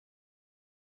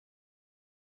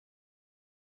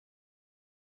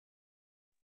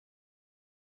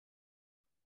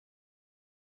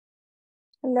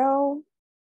Hello.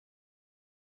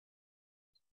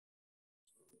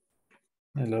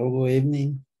 Hello, good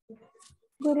evening.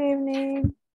 Good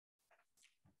evening.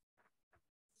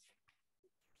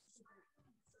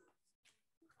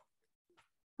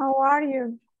 How are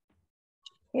you?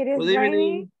 It is Good raining.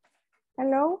 evening.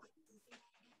 Hello.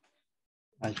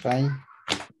 I'm fine.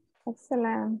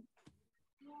 Excellent.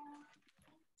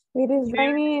 It is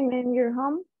raining in your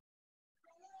home?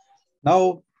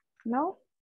 No, No?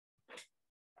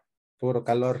 puro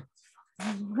calor.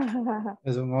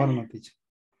 Es un horno, teacher.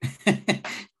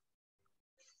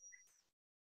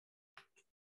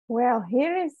 Well,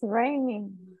 here is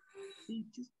raining.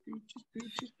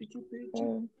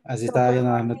 Así So estaba viendo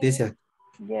las probably- noticias.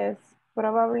 Yes,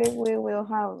 probably we will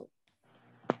have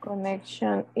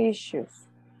connection issues.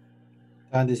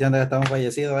 Estaban diciendo que estaban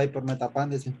fallecidos ahí por Metapán,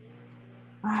 dicen.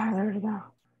 Ah, de verdad.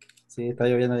 Sí, está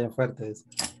lloviendo bien fuerte. Dice.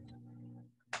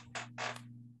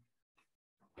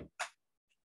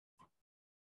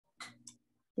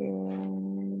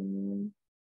 Mm,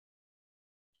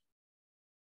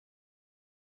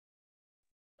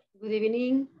 Good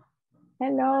evening.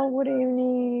 Hello, good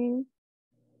evening.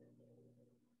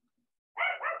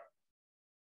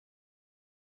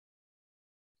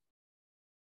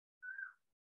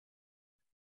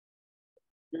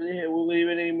 Yo dije good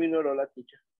evening y me ignoró la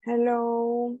teacher.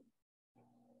 Hello.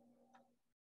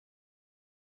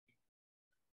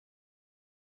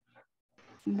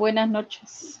 Buenas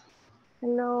noches.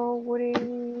 Hello, good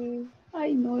evening.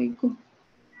 Ay, no oigo.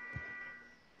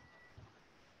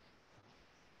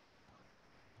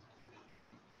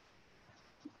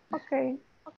 Okay.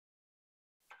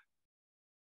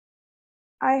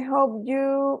 I hope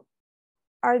you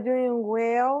are doing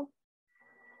well.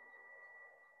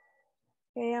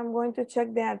 Okay, I'm going to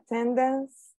check the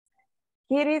attendance.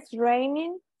 Here it's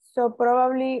raining, so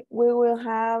probably we will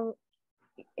have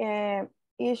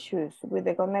issues with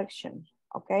the connection,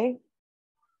 okay?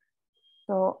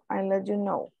 So I'll let you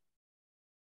know.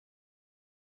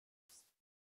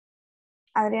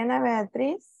 Adriana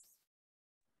Beatriz.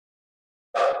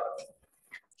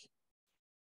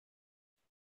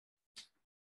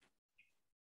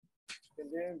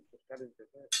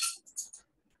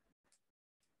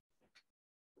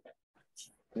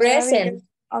 Present.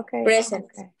 Okay. Present.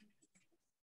 Okay.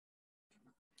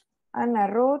 Ana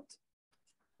Ruth.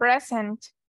 Present.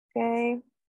 Okay.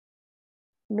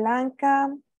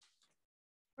 Blanca.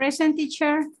 Present,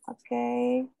 teacher.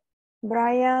 Okay.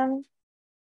 Brian.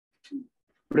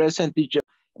 Present teacher.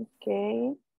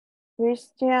 Okay.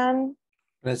 Christian.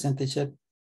 Present, teacher.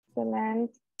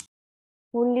 Excellent.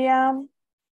 Julia.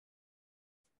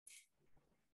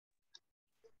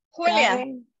 Julia.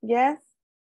 Karen. Yes.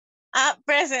 Ah,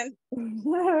 present.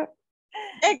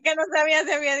 Es que no sabía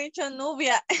si había dicho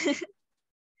Nubia.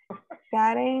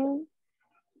 Karen.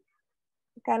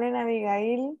 Karen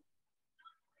Abigail.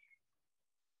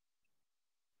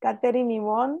 Catherine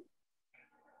Yvonne.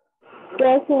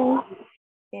 Present.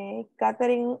 Okay.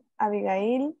 Catherine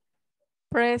Abigail.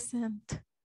 Present.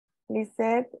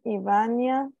 Lisette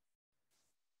Ivania.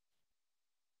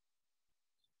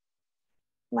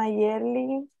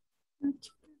 Mayerly.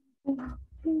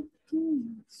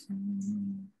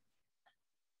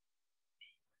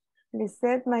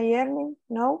 Lisette Mayerly.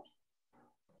 No.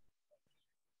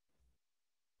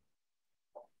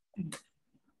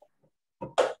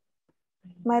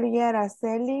 María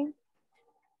Araceli.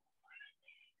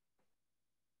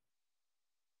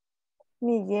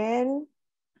 Miguel.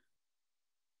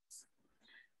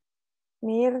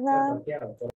 Mirna.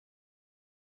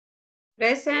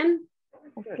 Present.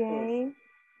 Ok.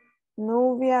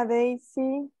 Nubia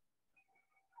Daisy.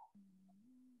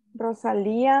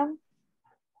 Rosalía.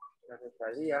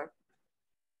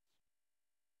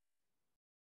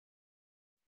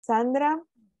 Sandra.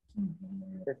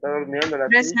 Se está durmiendo la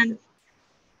teacher. Present.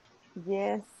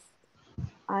 Yes.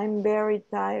 I'm very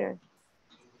tired.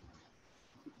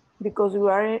 Because we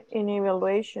are in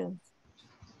evaluation.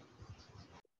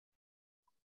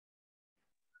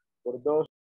 Por dos.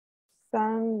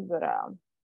 Sandra.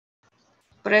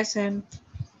 Present.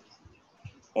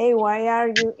 Hey, why are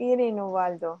you eating,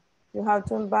 Ubaldo? You have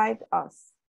to invite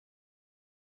us.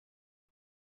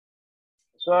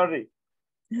 Sorry.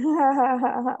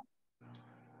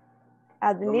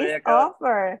 At No me least acaba-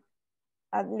 offer.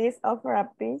 At least offer a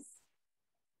piece.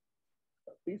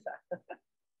 Pizza.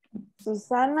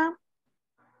 Susana.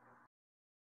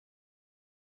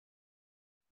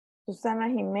 Susana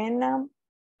Jimena.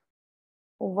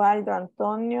 Ubaldo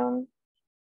Antonio.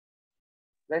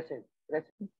 Present.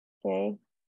 Present. Okay.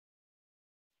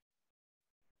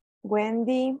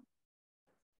 Wendy.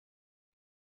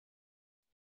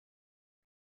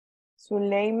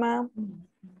 Zuleima.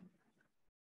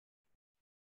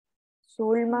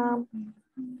 Zulma.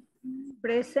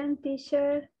 Present,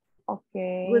 teacher.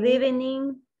 Okay. Good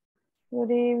evening.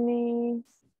 Good evening.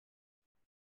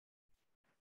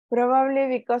 Probably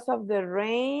because of the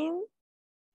rain,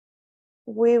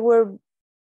 we will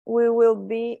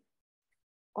be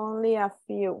only a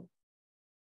few.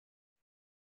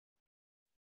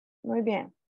 Muy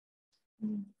bien.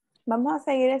 Vamos a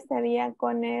seguir este día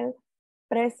con el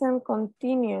present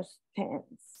continuous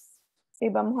tense. Y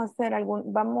vamos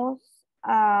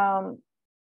a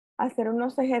hacer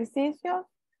unos ejercicios,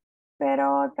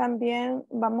 pero también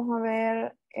vamos a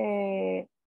ver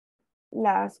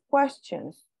las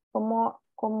questions,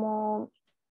 cómo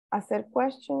hacer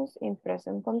questions in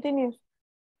present continuous,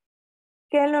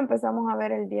 que lo empezamos a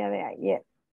ver el día de ayer.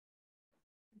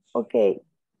 Ok.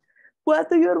 What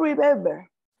do you remember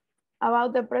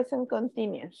about the present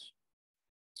continuous?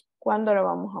 ¿Cuándo lo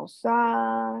vamos a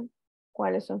usar?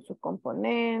 ¿Cuáles son sus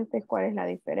componentes? ¿Cuál es la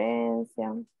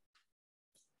diferencia?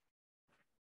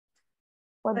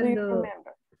 What do you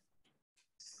remember?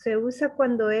 Se usa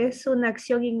cuando es una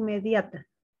acción inmediata.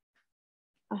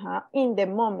 Ajá, in the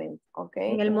moment, ok.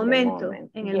 En el In the momento,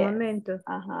 moment, en el yes. momento.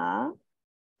 Ajá.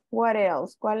 What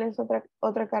else? ¿Cuál es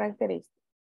otra característica?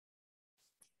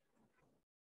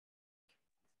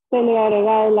 Se le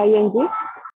agrega el ing.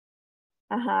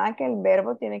 Ajá, que el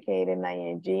verbo tiene que ir en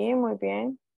ing, muy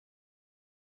bien.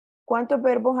 ¿Cuántos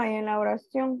verbos hay en la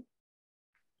oración?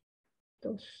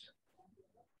 2.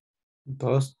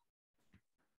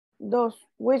 Dos.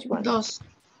 Which one? 2.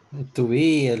 To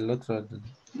be, el otro.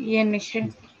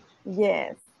 ING.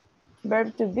 Yes.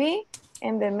 Verb to be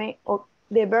and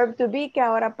the verb to be que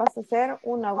ahora pasa a ser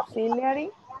un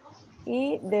auxiliary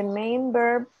y the main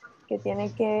verb que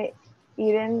tiene que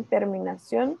ir en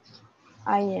terminación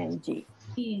ing.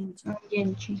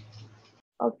 ING.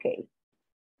 Ok.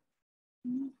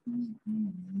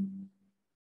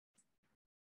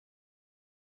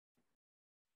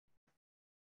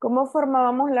 ¿Cómo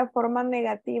formábamos la forma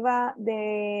negativa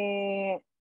de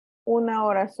una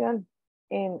oración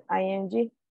en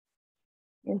ing?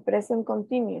 En present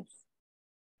continuous.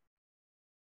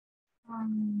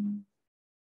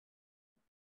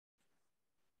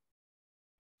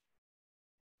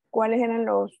 ¿Cuáles eran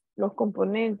los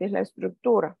componentes, la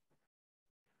estructura?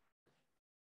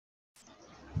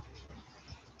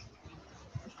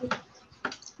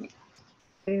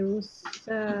 Se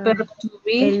usa Verb to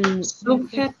be, el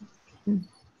subject,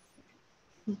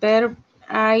 verb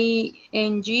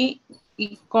ing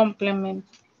y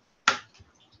complemento.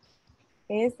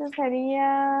 Ese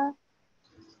sería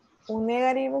un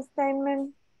negative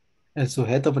statement. El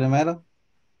sujeto primero,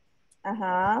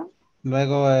 Ajá,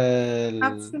 luego el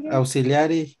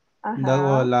auxiliary,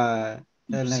 luego ajá,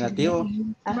 el negativo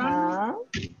ajá.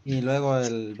 y luego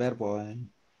el verbo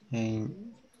en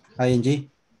ing.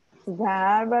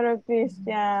 Bárbaro,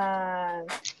 Cristian.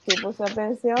 Sí puso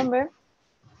atención, ¿ver?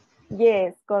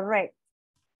 Yes, correct.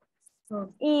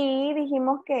 Y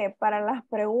dijimos que para las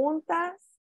preguntas,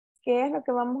 ¿qué es lo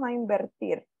que vamos a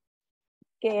invertir?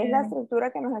 Que es la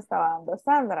estructura que nos estaba dando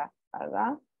Sandra,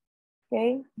 ¿verdad?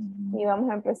 Ok. Y vamos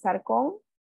a empezar con...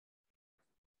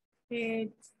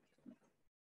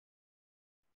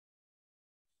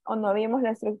 ¿O no vimos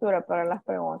la estructura para las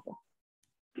preguntas?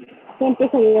 Se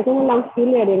empezaría con el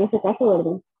auxiliary en ese caso,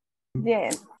 ¿verdad?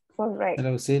 Yes, correct. El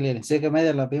auxiliary. Sí que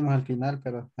medio lo vimos al final,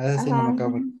 pero a veces sí no me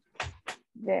acabo.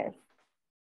 Yes.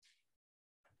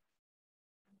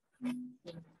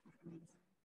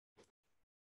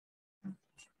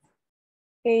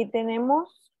 Ok,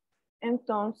 tenemos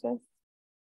entonces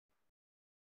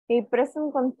el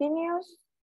present continuous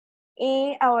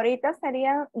y ahorita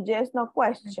serían yes, no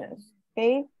questions,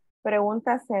 ok,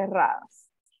 preguntas cerradas.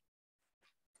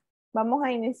 Vamos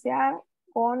a iniciar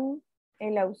con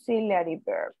el auxiliary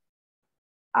verb.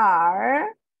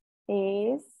 Are,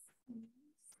 is,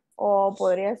 o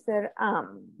podría ser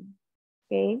am,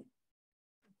 ok.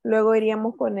 Luego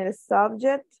iríamos con el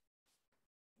subject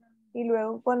y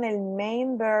luego con el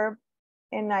main verb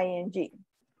en ing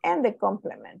and the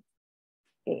complement.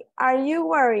 Okay. Are you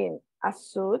wearing a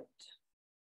suit?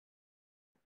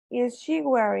 Is she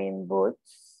wearing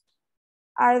boots?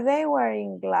 Are they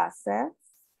wearing glasses?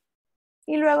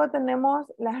 Y luego tenemos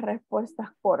las respuestas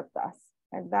cortas,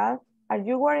 ¿verdad? Are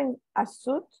you wearing a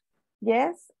suit?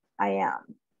 Yes, I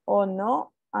am. O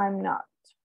no, I'm not.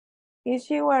 Is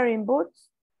she wearing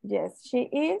boots? Yes, she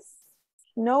is.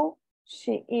 No,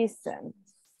 she isn't.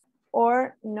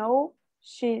 Or no,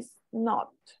 she's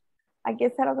not. Aquí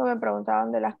es lo que me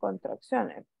preguntaban de las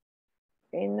contracciones.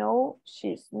 Okay, no,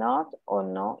 she's not, o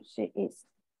no, she is.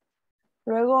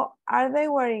 Luego, are they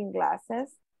wearing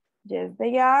glasses? Yes,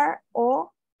 they are.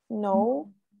 O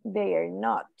no, they are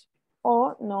not.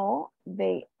 O no,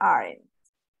 they aren't.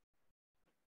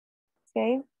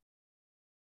 Okay.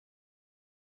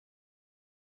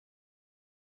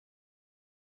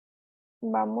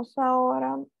 Vamos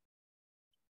ahora.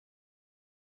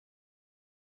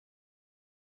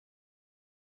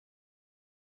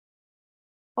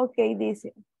 Ok,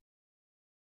 dice.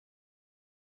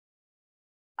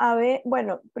 A ver,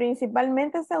 bueno,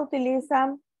 principalmente se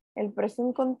utiliza el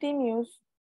present continuous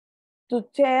to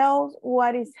tell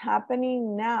what is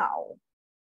happening now.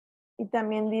 Y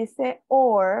también dice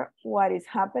or what is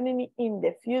happening in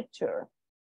the future.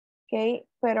 Ok,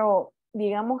 pero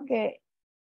digamos que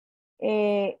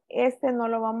este no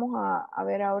lo vamos a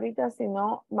ver ahorita,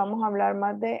 sino vamos a hablar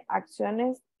más de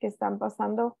acciones que están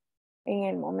pasando en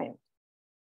el momento.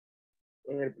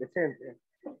 En el presente.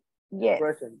 Yes.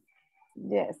 Present.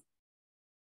 Yes.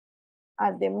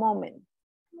 At the moment.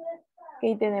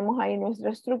 Okay, tenemos ahí nuestra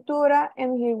estructura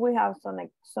and here we have some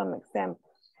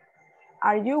examples.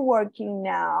 Are you working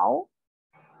now?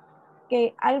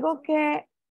 Okay, algo que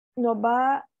nos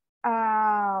va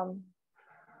a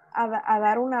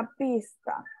dar una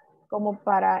pista como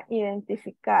para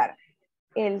identificar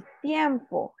el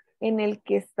tiempo en el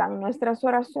que están nuestras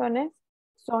oraciones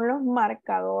son los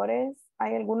marcadores.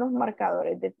 Hay algunos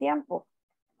marcadores de tiempo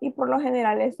y por lo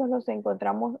general estos los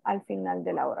encontramos al final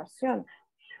de la oración.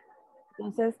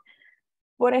 Entonces,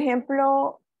 por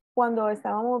ejemplo, cuando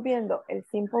estábamos viendo el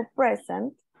simple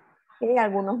present, hay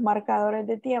algunos marcadores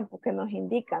de tiempo que nos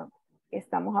indican que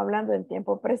estamos hablando en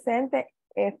tiempo presente.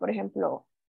 Es, por ejemplo,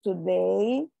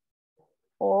 today,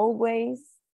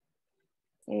 always,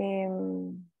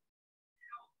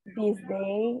 this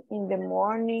day, in the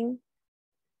morning,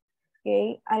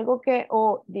 okay. Algo que,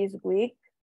 o this week,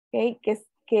 okay,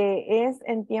 que es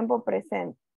en tiempo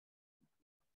presente.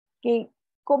 Okay.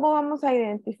 ¿Cómo vamos a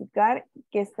identificar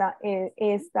que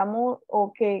estamos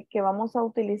o que vamos a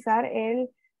utilizar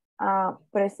el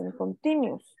present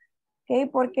continuous? Okay,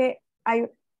 porque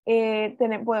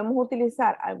podemos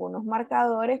utilizar algunos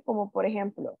marcadores como por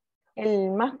ejemplo,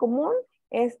 el más común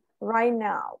es right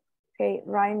now. Okay,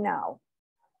 right now.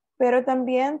 Pero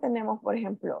también tenemos por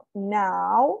ejemplo,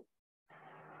 now.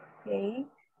 Okay.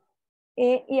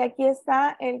 Y aquí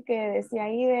está el que decía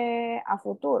ahí de a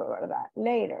futuro, ¿verdad?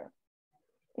 Later.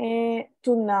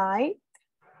 Tonight,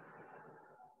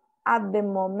 at the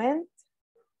moment,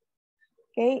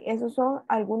 okay, esos son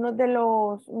algunos de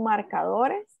los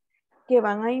marcadores que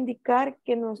van a indicar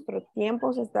que nuestro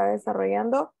tiempo se está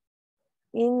desarrollando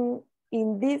in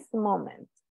this moment,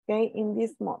 okay, in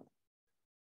this moment.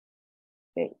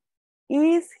 Okay.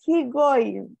 Is he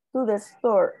going to the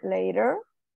store later?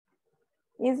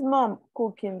 Is mom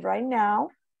cooking right now?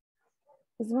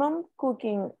 Is mom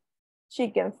cooking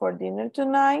chicken for dinner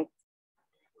tonight?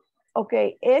 Ok,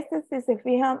 si se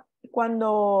fijan,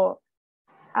 cuando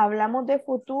hablamos de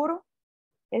futuro,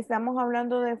 estamos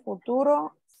hablando de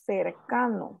futuro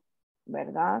cercano,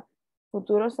 ¿verdad?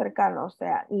 Futuro cercano, o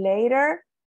sea, later,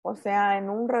 o sea, en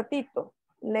un ratito,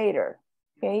 later,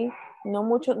 ok, no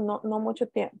mucho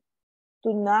tiempo.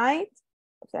 Tonight,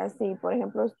 o sea, si por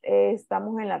ejemplo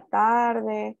estamos en la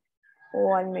tarde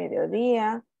o al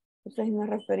mediodía, entonces nos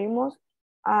referimos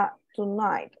a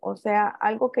tonight, o sea,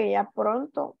 algo que ya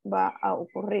pronto va a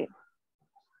ocurrir.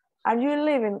 Are you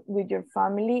living with your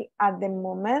family at the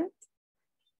moment?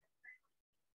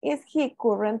 Is he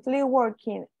currently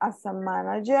working as a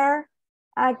manager?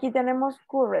 Aquí tenemos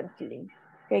currently.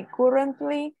 Okay,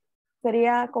 currently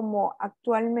sería como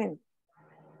actualmente.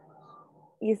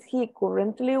 Is he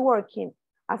currently working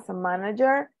as a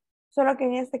manager? Solo que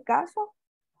en este caso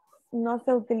no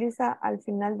se utiliza al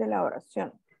final de la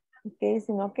oración. Okay,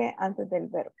 sino que antes del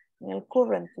verbo, en el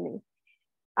currently.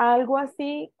 Algo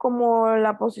así como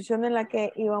la posición en la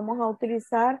que íbamos a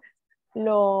utilizar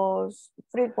los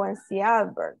frequency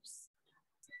adverbs,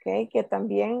 okay, que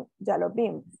también ya lo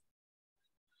vimos.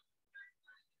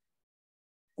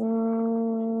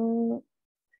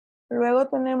 Luego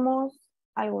tenemos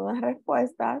algunas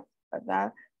respuestas,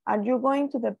 ¿verdad? Are you going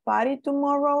to the party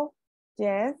tomorrow?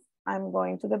 Yes, I'm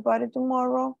going to the party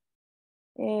tomorrow.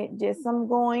 Yes, I'm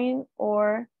going,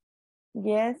 or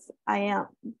yes, I am.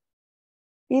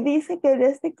 Y dice que en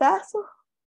este caso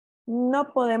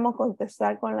no podemos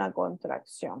contestar con la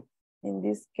contracción. In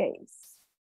this case.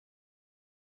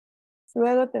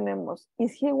 Luego tenemos,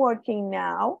 is he working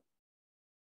now?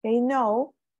 Okay,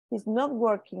 no, he's not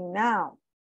working now.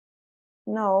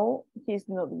 No, he's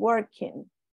not working.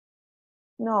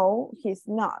 No, he's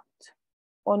not.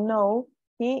 Or no,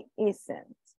 he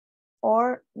isn't.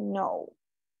 Or no.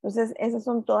 Entonces, esas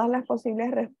son todas las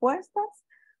posibles respuestas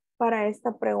para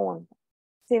esta pregunta.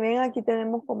 Si ven, aquí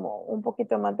tenemos como un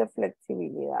poquito más de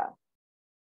flexibilidad.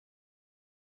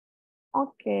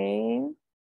 Okay.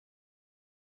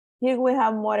 Here we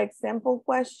have more example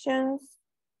questions.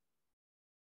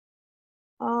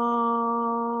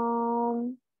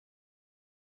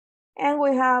 And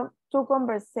we have 2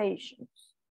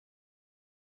 conversations.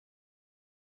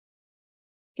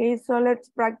 Okay, so let's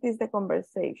practice the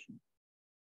conversation.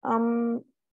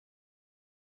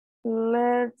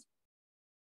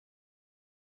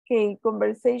 Okay,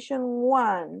 conversation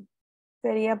 1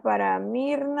 sería para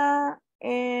Mirna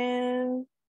and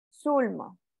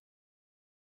Zulma.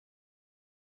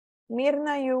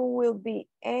 Mirna, you will be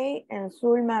A and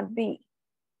Zulma B.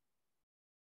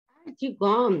 Are you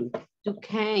going to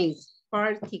Kane's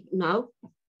party now?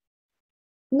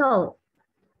 No,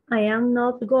 I am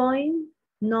not going.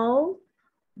 No,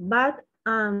 but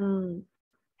I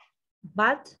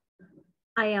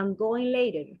am going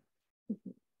later.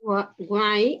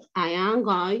 Why I am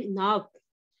going now?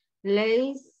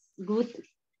 Let's go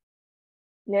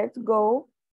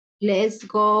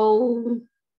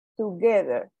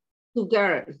Together.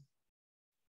 together.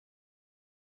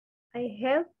 I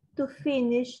have to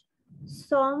finish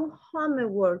some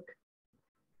homework.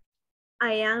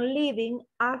 I am leaving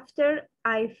after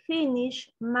I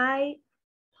finish my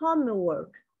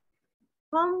homework.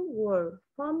 Homework.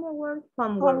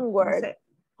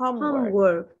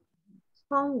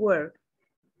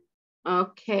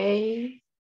 Okay.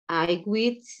 I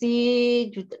will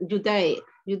see you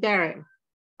there.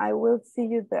 I will see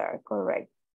you there, correct.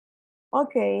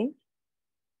 Ok.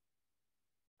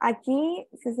 Aquí,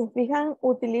 si se fijan,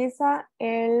 utiliza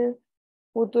el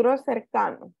futuro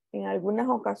cercano en algunas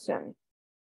ocasiones.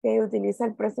 Que utiliza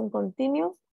el present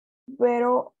continuous,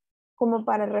 pero como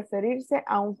para referirse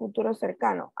a un futuro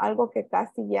cercano, algo que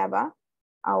casi ya va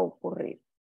a ocurrir.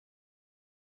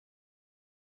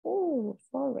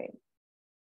 Sorry.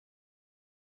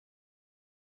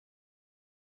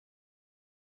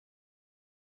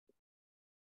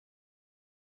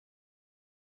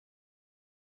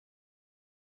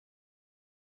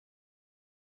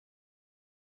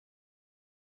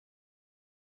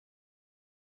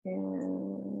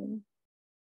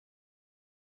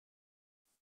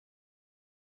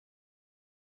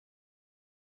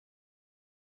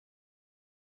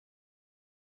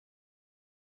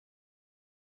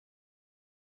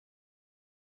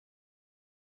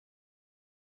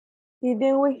 Y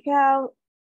then we have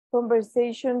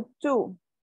conversation 2.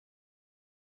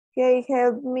 Okay,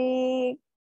 help me,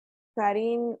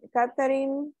 Catherine,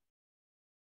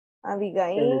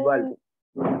 Abigail,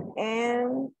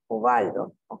 and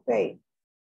Ubaldo. Okay.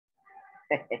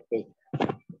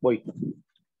 Voy.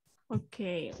 Ok.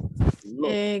 No.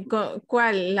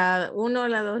 ¿Cuál? ¿La 1 o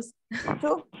la 2?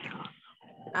 2.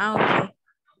 Ah, ok.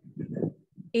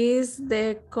 Is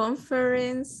the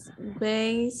conference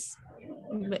based?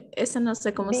 Esa no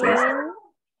sé cómo se dice.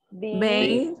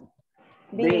 Being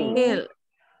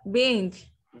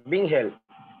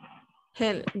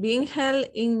held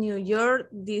in New York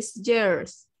this year.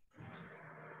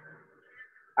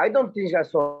 I don't think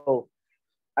so.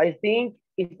 I think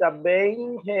it's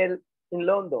being held in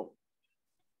London.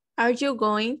 Are you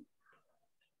going?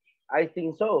 I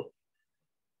think so.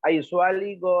 I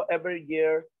usually go every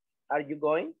year. Are you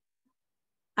going?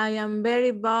 I am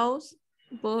very busy.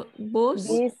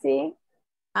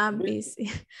 I'm busy.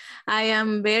 I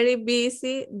am very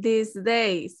busy these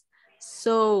days.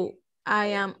 So I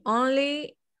am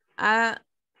only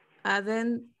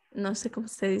no sé cómo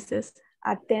se dice.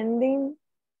 Attending.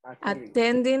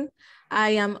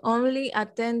 I am only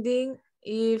attending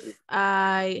if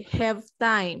I have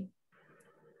time.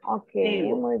 Ok,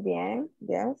 muy bien.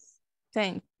 Yes.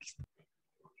 Thanks.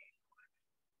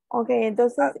 Ok,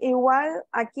 entonces igual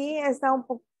aquí está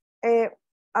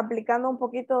aplicando un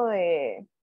poquito de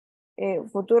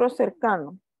futuro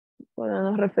cercano. Cuando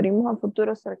nos referimos a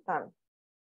futuro cercano.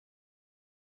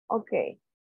 Ok.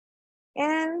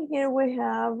 And here we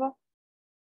have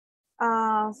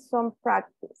some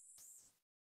practice.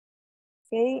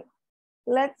 Okay.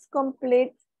 Let's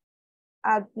complete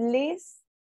at least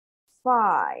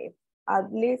 5.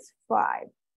 At least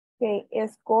 5. Okay.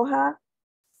 Escoja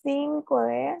 5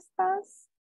 de estas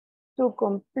to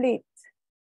complete.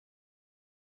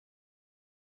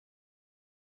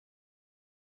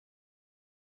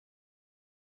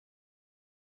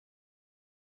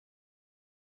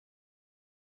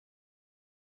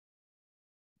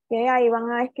 Okay, ahí van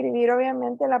a escribir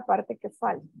obviamente la parte que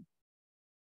falta.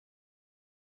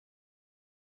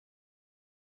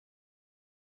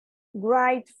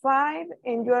 Write 5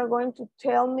 and you are going to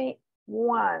tell me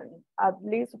one, at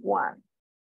least one.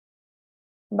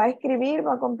 Va a escribir,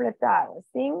 va a completar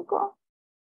 5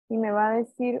 y me va a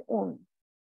decir 1.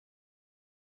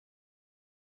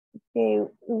 Okay,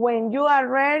 when you are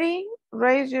ready,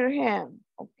 raise your hand.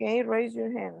 Okay, raise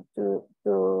your hand to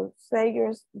say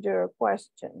your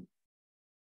question.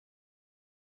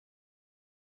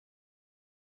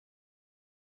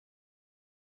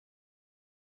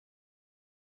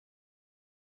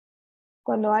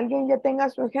 Cuando alguien ya tenga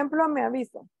su ejemplo, me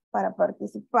avisa para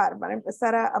participar, para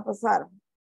empezar a pasar.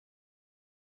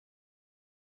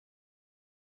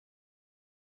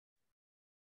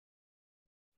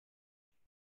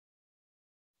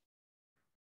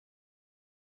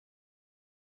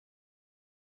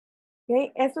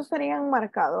 Okay, esos serían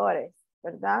marcadores,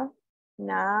 ¿verdad?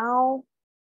 Now,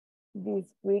 this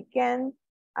weekend,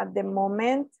 at the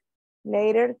moment,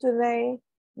 later today,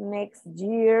 next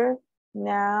year,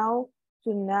 now,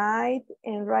 tonight,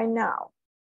 and right now.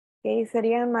 Okay,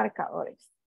 serían marcadores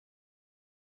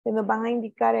que nos van a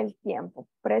indicar el tiempo.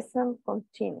 Present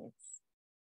continuous.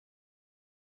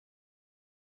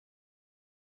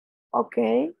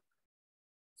 Okay.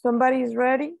 Somebody is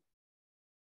ready?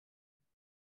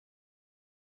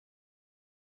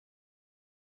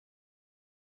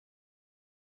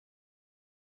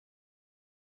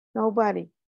 Nobody.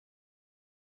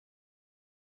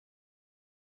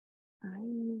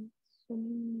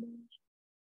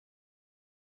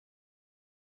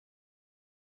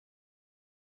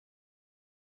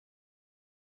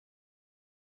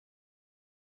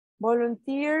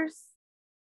 Volunteers.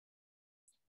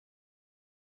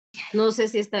 No sé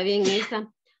si está bien esta.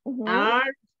 Mhm.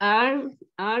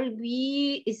 Are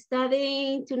we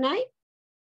studying tonight?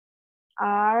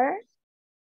 Are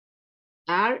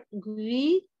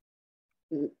We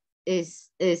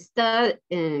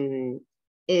studying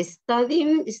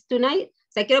tonight?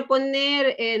 O sea, quiero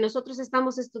poner, nosotros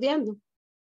estamos estudiando.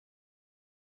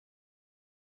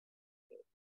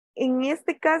 en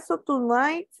este caso,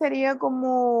 tonight sería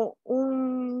como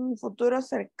un futuro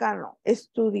cercano.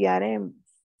 Estudiaremos.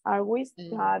 Are we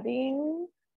studying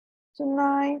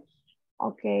tonight?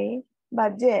 Okay.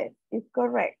 But yes, it's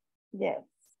correct. Yes.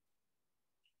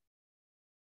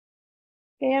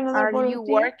 Okay, another Are you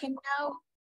volunteer? working now?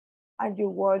 Are you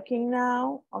working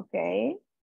now? Okay.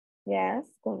 Yes,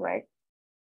 correct.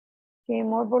 Okay,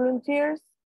 more volunteers?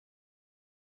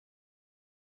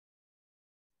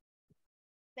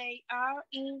 They are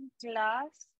in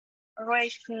class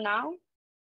right now.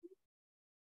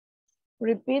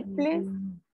 Repeat, please.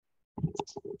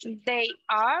 They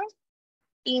are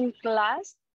in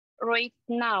class right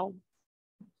now.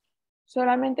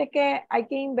 Solamente que hay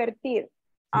que invertir.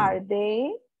 Are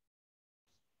they?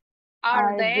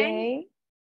 Are they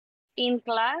in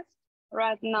class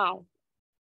right now?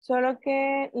 Solo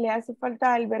que le hace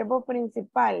falta el verbo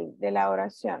principal de la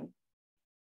oración.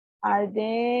 Are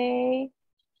they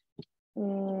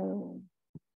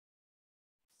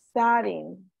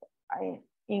studying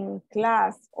in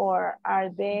class or are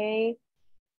they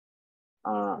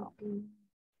o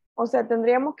sea,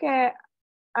 tendríamos que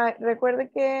recuerde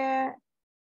que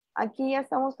aquí ya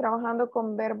estamos trabajando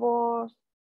con verbos,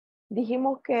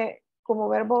 dijimos que como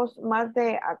verbos más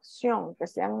de acción, que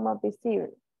sean más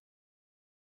visibles.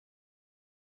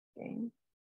 Okay.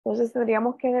 Entonces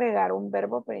tendríamos que agregar un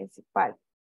verbo principal.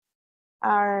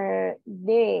 Are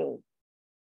they?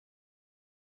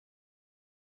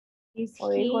 Is O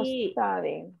dijo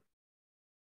studying.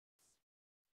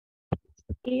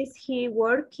 Is he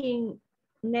working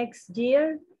next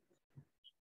year?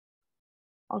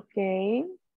 Ok.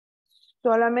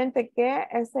 Solamente que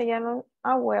ese ya no.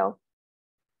 Ah, well.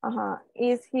 Ajá.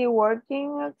 Is he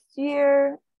working next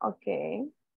year?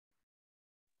 Ok.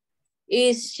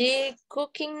 Is she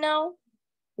cooking now?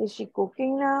 Is she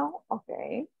cooking now?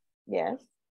 Okay. Yes.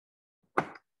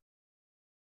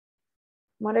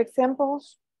 More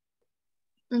examples?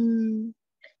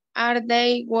 Are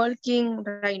they working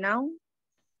right now?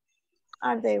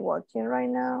 Are they working right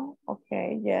now?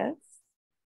 Okay, yes.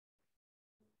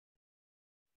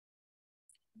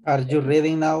 Are you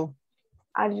reading now?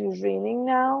 Are you reading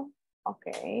now?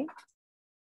 Okay.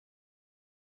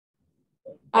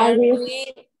 Are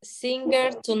we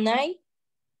singer tonight?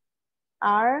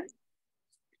 Are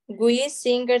We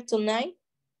singer tonight?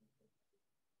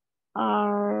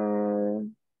 Are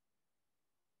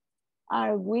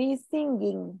we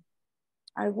singing?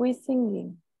 Are we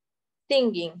singing?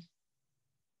 Singing.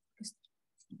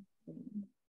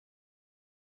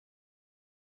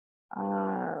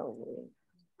 Are we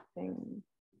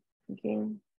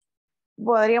singing?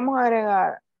 Podríamos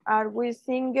agregar, are we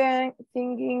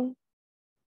singing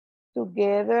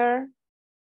together?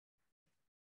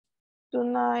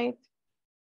 tonight?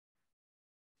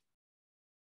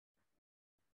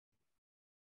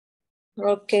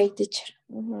 Okay, teacher.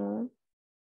 Mhm.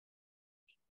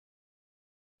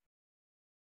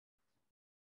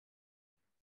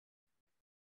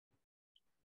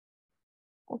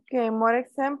 Okay, more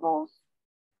examples.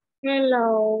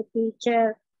 Hello,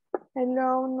 teacher.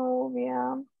 Hello,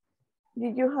 Nubia.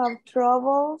 Did you have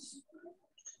troubles?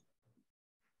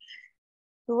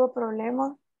 ¿Tuvo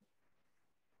problemas?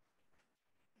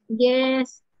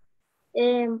 Yes.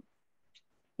 It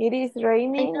is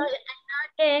raining. I'm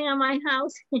not in my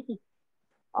house.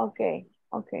 Okay,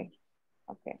 okay,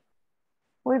 okay.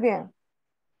 Muy bien.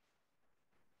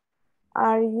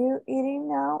 Are you eating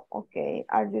now? Okay.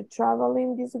 Are you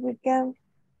traveling this weekend?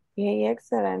 Okay,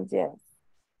 excellent, yes.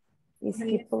 Is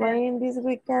he playing this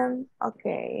weekend?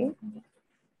 Okay.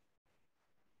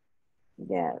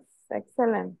 Yes,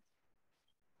 excellent.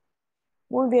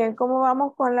 Muy bien, ¿cómo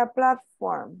vamos con la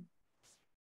plataforma?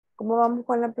 ¿Cómo vamos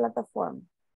con la plataforma?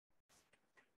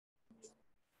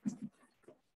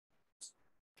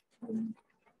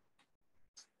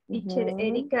 Teacher Ujú.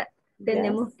 Erika, Yes.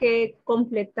 tenemos que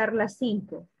completar las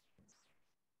 5.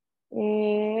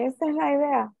 Esa es la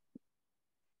idea.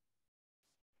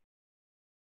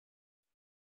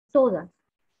 Todas,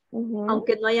 Ujú.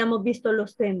 aunque no hayamos visto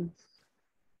los temas.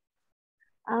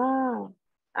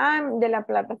 De la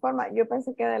plataforma. Yo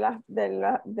pensé que de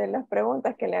las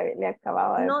preguntas que le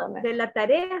acababa de No, poner. de la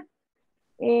tarea,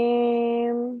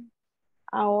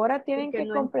 Ahora tienen porque que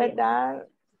no completar,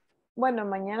 bueno,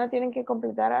 mañana tienen que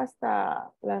completar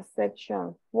hasta la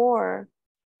section 4,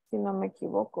 si no me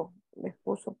equivoco. Les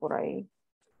puso por ahí.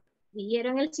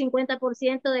 Dijeron el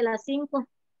 50% de las 5.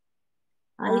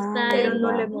 Ahí está. pero no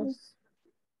 ¿verdad?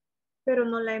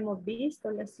 la hemos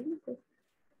visto, las 5.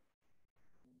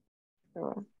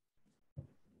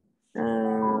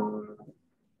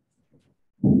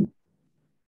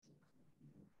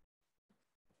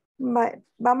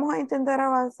 Vamos a intentar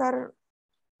avanzar.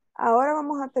 Ahora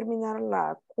vamos a terminar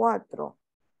la 4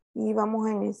 y vamos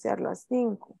a iniciar la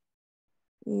 5.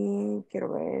 Y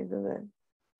quiero ver.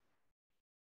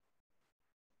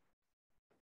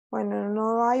 Bueno,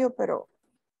 no hay, pero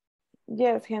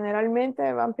yes,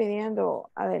 generalmente van pidiendo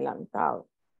adelantado.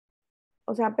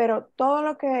 O sea, pero todo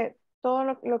lo que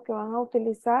van a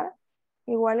utilizar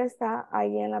igual está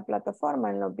ahí en la plataforma,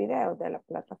 en los videos de la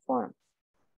plataforma.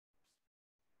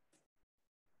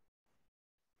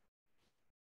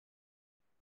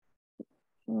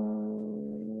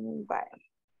 Vale.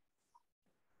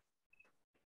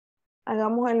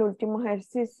 Hagamos el último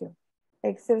ejercicio.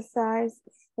 Exercise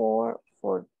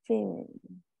 414.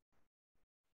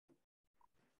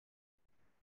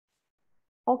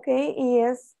 Ok, y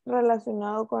es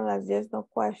relacionado con las yes no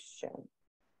question.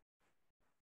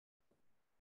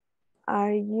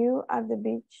 Are you at the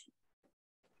beach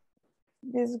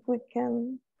this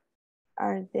weekend?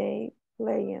 Are they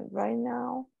playing right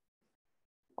now?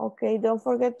 Okay, don't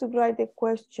forget to write the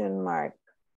question mark.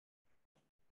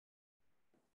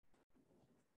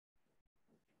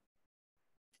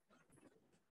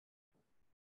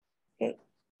 Okay.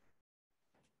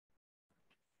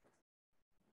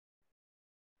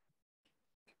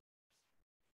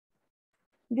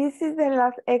 This is the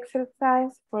last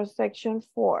exercise for section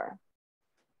 4.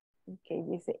 Okay,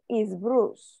 dice, is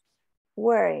Bruce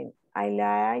wearing a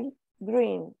light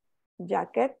green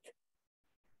jacket?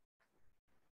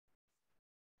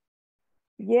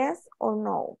 Yes or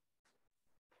no?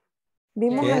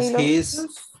 ¿Vimos Yes, ahí los he is.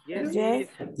 issues? Yes, Yes,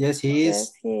 Yes, he yes,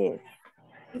 is. he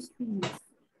is.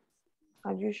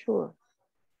 Are you sure?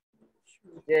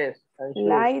 yes, I'm sure.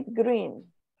 Light green.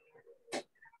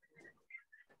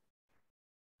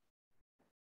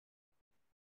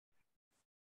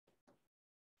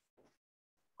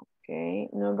 Okay,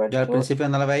 number Yo al 2. principio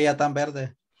no lo veía tan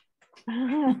verde.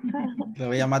 Lo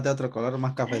veía más de otro color,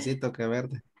 más cafecito que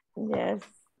verde. Yes.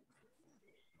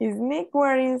 Is Nick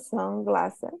wearing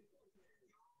sunglasses?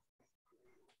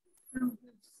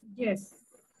 Yes.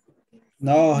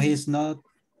 No, he's not.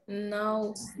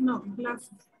 No. No,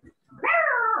 glasses.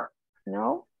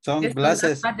 No? Son Están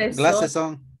glasses. gafas de sol. Glasses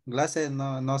son. Glasses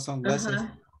no son glasses.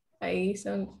 Ajá. Ahí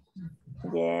son.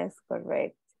 Yes,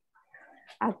 correct.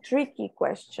 A tricky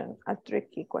question. A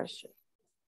tricky question.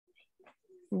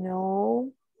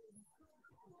 No.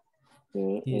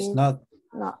 He He's is not.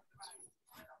 not.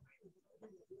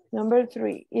 Number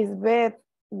 3. Is Beth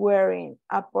wearing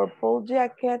a purple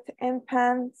jacket and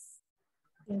pants?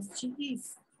 Yes, she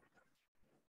is.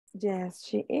 Yes,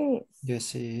 she is.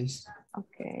 Yes, he is.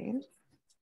 Okay.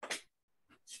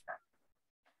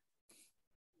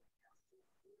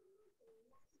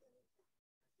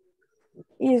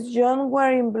 Is John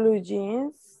wearing blue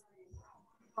jeans?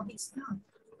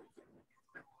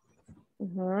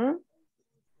 Ujú.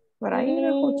 Por ahí lo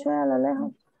escuché a lo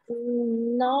lejos.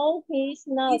 No, he's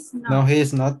not. No, he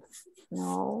is not.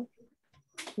 No.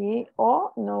 He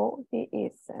or no, he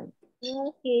isn't.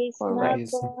 No, he's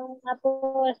Correct.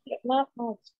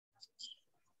 not.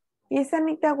 Is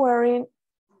Anita wearing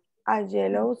a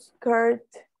yellow skirt?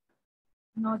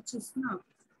 No, she's not.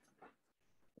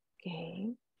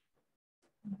 Okay.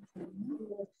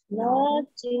 No,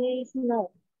 she's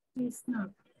not. She's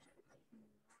not.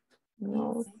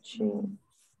 No, she.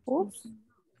 Oops.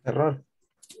 Error.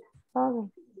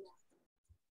 Sorry.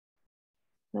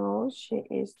 No, she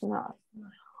is not.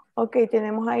 Ok,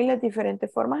 tenemos ahí las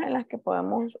diferentes formas en las que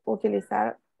podemos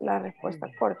utilizar la respuesta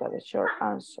corta, the short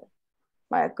answer.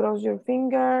 Vaya, cross your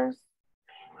fingers.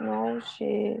 No,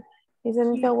 she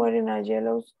isn't wearing a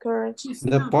yellow skirt.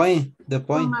 The point.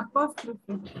 Con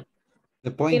apóstrofe. The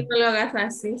Y point. no lo hagas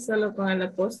así, solo con el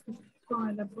apóstrofe. Con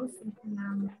el apóstrofe.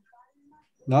 No.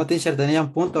 No, teacher, tenía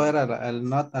un punto, era el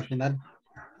not al final.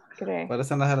 Cree. Por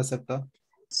eso no se lo aceptó.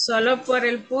 Solo por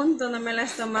el punto no me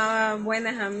las tomaba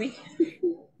buenas a mí.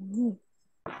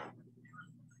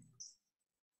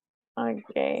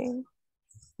 Ok.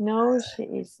 No, she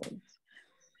isn't.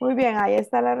 Muy bien, ahí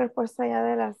está la respuesta ya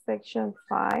de la section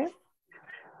 5.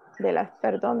 De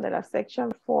la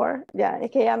section 4. Ya, es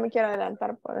que ya me quiero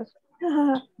adelantar por eso.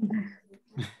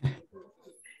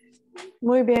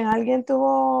 Muy bien, ¿alguien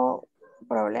tuvo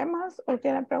problemas o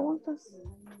tiene preguntas?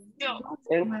 Yo.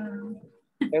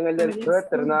 En el del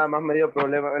suéter nada más me dio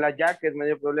problema. En la jacket me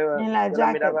dio problema. En la Yo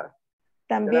jacket. miraba,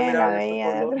 También la de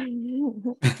veía. otro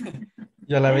color.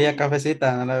 Yo la veía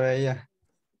cafecita, no la veía.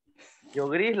 Yo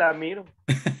gris la miro.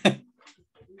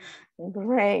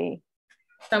 Great.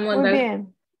 Estamos Muy de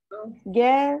bien.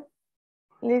 Yes,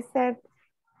 Lizette.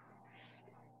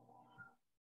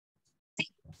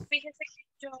 Fíjese que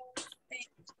yo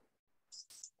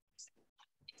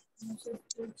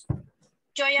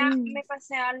ya me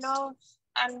pasé a los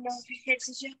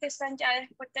ejercicios que están ya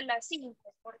después de las 5,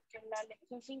 porque la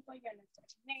lección 5 ya la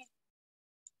terminé.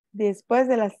 Después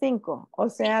de las 5, o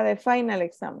sea, de final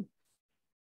exam.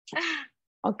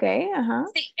 Ok, ajá.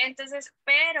 Sí, entonces,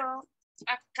 pero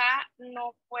acá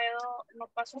no puedo, no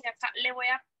paso de acá. Le voy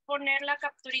a poner la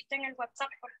capturita en el WhatsApp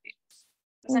porque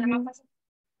será más fácil.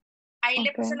 Ahí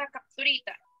le puse la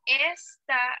capturita.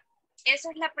 Esa es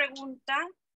la pregunta,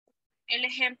 el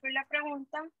ejemplo y la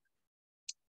pregunta,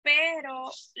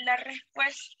 pero la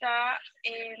respuesta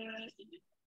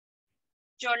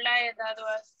yo la he dado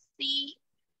así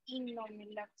y no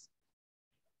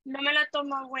me la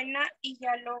tomo buena y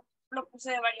ya lo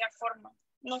puse de varias formas.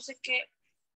 No sé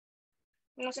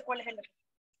cuál es el error.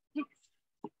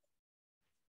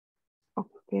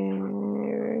 Okay.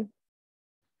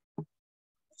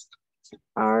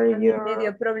 Me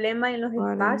dio problema en los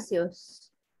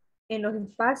espacios. En los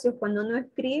espacios, cuando uno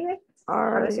escribe,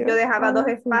 a veces yo dejaba 2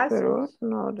 espacios.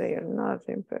 No, they are not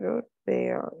in Peru. They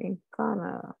are in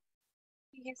Canada.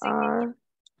 Yes.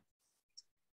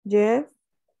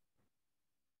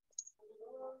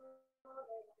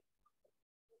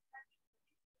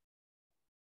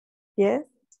 Yes.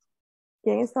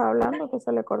 ¿Quién estaba hablando que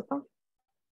se le cortó?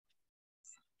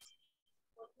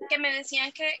 Que me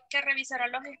decían que revisara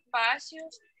los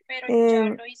espacios, pero ya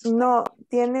lo hice. No,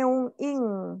 tiene un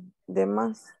in de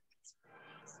más.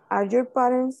 Are your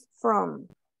parents from?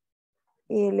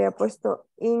 Y le ha puesto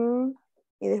in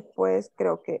y después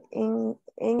creo que in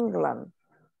England.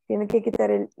 Tiene que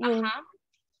quitar el in. Ajá.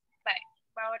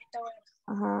 Va ahorita voy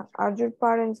a... Ajá. Are your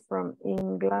parents from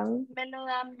England? Me lo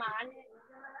da mal.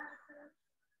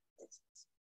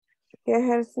 ¿Qué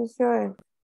ejercicio es?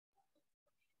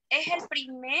 Es el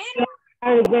primero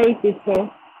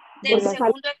del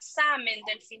segundo examen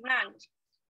del final.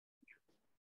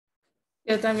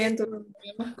 Yo también tuve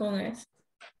problemas con eso.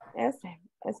 Ese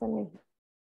mismo.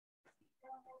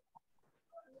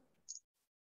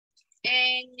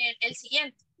 En el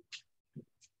siguiente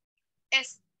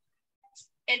es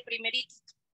el primerito.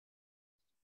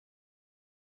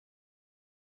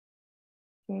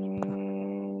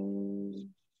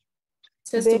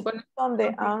 Based on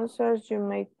the answers you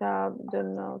may have, do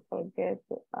not forget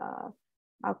to add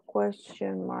a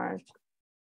question mark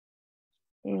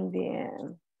in the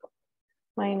end.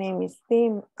 My name is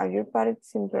Tim. Are your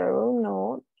parents in Peru?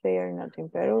 No, they are not in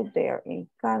Peru. They are in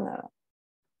Canada.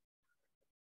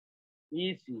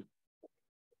 Easy.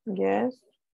 Yes.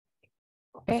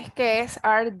 Es que es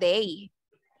are they.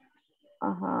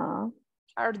 Ajá.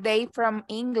 Are they from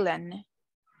England?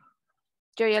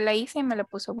 Yo ya la hice y me la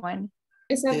puso bueno.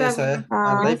 Sí, esa es.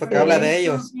 Ah, Porque sí. habla de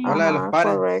ellos, habla de los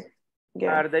padres. Correct. Yes.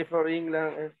 Are they from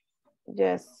England?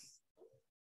 Yes.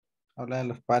 Habla de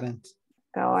los parents.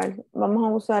 Cabal. Vamos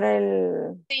a usar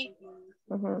el... Sí.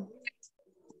 Ujú.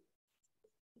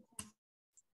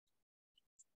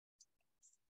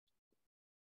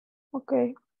 Ok.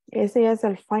 Ese ya es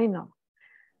el final.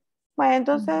 Bueno,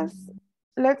 entonces,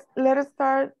 let's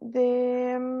start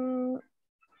the...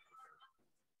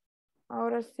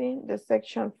 ahora sí, the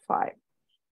section 5.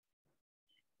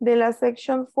 De la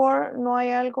section 4, ¿no hay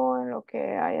algo en lo que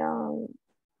hayan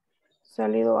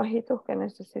salido bajitos que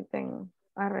necesiten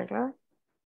arreglar?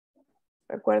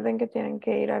 Recuerden que tienen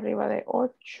que ir arriba de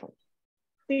 8.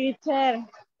 Teacher,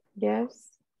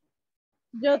 Yes.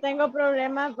 yo tengo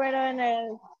problemas, pero en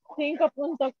el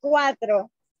 5.4,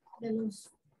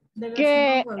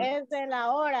 que es de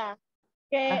la hora,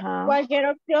 que Ajá. cualquier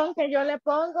opción que yo le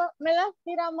pongo, me las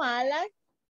tira malas.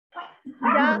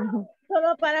 Ya,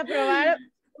 solo para probar,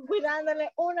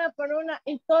 cuidándole una por una,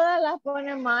 y todas las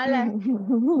pone malas.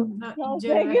 No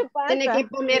sé qué pasa. Tiene que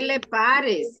ponerle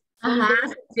pares. Son Ajá,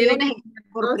 dos tiene opciones que-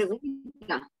 por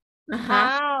pregunta.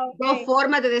 Ajá. Ah, ok. Dos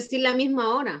formas de decir la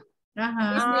misma hora.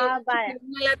 Ajá. Ah, vaya. Si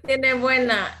una la tiene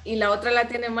buena y la otra la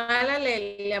tiene mala,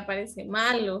 le aparece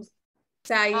malos. O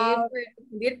sea, ahí Ah, puede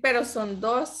confundir, pero son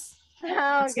dos.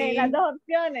 Ah, ok, Sí. las dos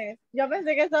opciones. Yo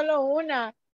pensé que solo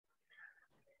una.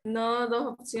 No,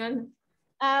 dos opciones.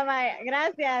 Ah, vaya,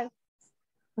 gracias.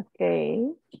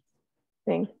 Ok.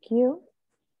 Thank you.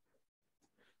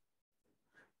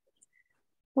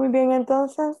 Muy bien,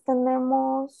 entonces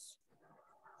tenemos...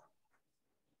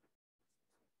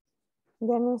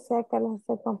 Ya no sé qué les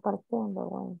estoy compartiendo,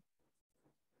 bueno.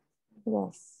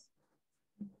 Yes.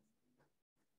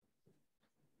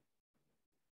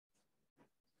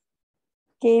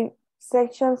 Okay,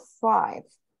 section 5.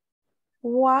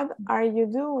 What are you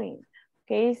doing?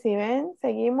 Ok, si ven,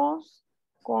 seguimos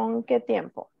con ¿qué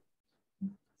tiempo?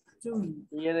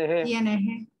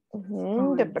 ING.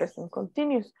 Ujú, the present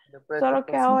continuous. The present Solo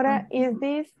que continuous. ahora, is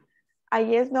this a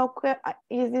yes, no,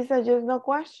 is this a yes, no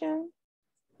question?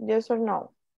 Yes or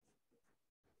no?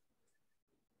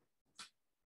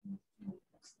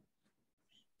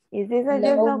 Is this a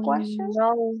yes, no question?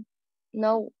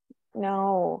 No.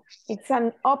 No, it's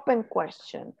an open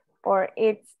question or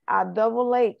it's a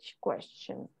double H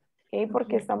question. Okay,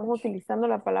 porque estamos utilizando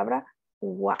la palabra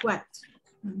what.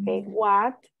 Okay,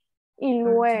 what. Y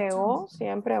luego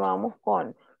siempre vamos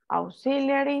con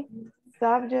auxiliary,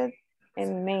 subject,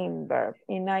 and main verb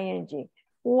in ing.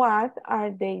 What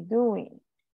are they doing?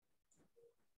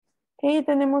 Okay,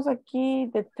 tenemos aquí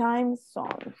the time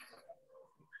zones.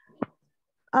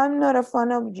 I'm not a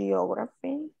fan of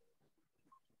geography,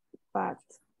 but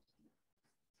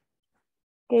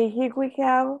okay, here we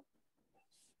have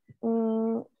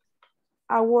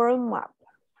a world map.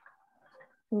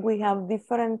 We have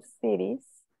different cities,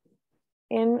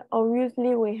 and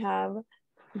obviously we have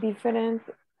different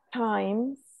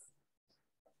times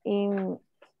in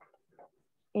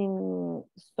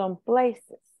some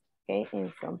places, okay,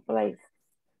 in some places.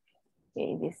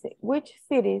 Okay, which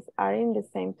cities are in the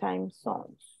same time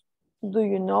zones? Do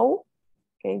you know?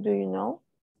 Okay, do you know?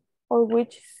 Or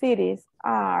which cities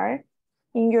are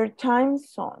in your time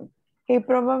zone? Okay,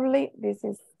 probably this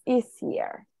is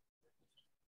easier.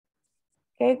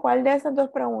 Okay, ¿cuál de esas dos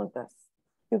preguntas?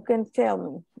 You can tell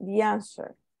me the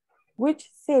answer. Which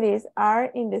cities are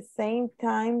in the same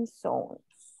time zones?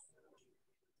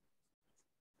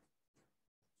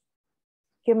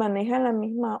 Que manejan la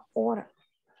misma hora.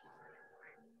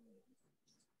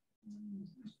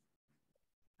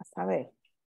 A saber.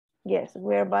 Yes,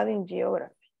 we're bad in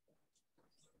geography.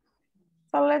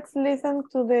 So let's listen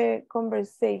to the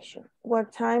conversation.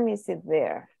 What time is it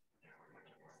there?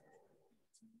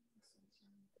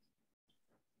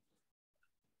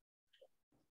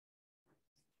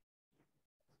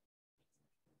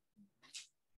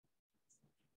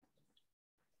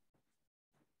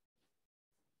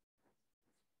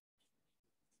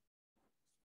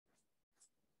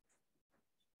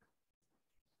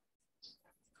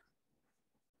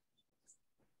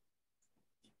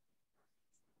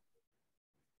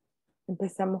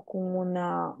 Empezamos con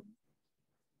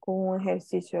un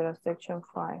ejercicio de la section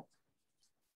 5.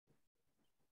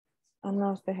 Ah,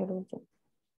 no, este es el último.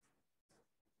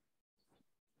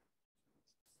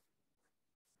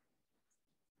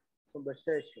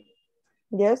 Conversation.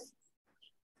 Yes.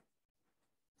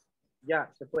 Ya,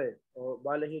 se puede. ¿O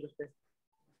va a elegir usted?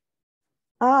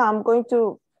 I'm going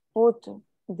to put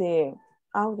the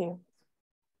audio.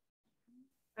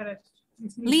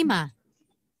 Lima,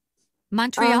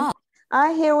 Montreal.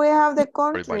 Here we have the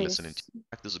Started by countries. listening to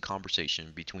act as a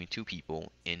conversation between two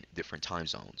people in different time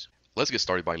zones. Let's get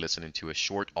started by listening to a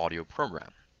short audio program.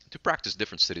 to practice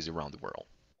different cities around the world.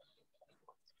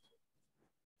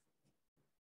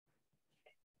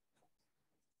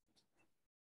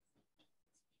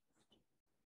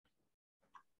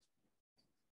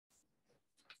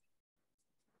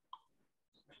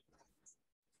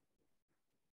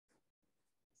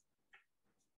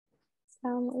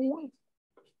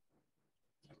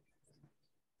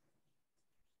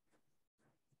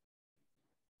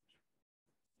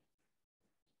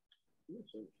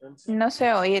 No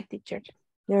se oye, teacher.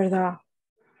 De verdad.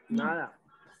 Nada.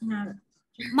 Nada.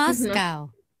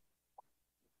 Moscow,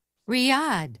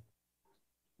 Riyadh,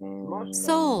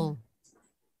 Seoul,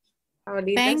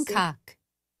 Bangkok,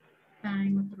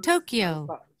 Tokyo,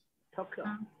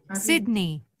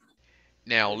 Sydney.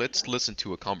 Now let's listen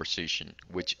to a conversation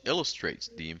which illustrates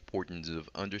the importance of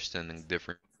understanding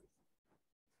different.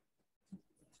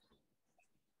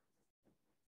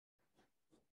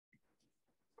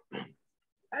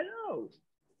 Hello.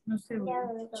 No se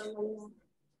oye.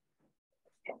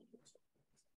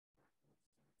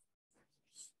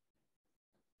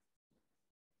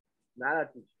 Nada,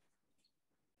 teacher.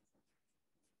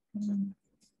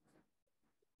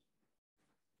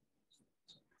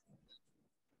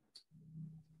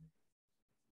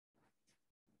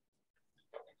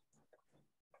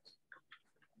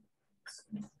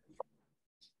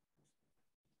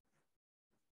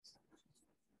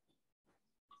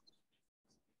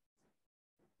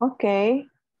 Okay.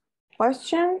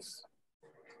 Questions?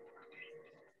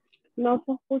 No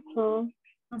se escuchó.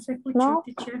 No se escuchó, No.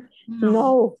 teacher.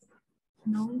 No.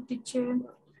 No, teacher.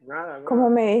 Nada.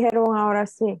 Como me dijeron ahora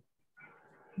sí.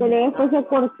 Pero después se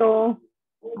cortó.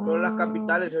 Son las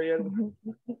capitales, oyeron.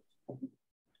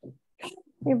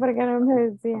 ¿Y por qué no me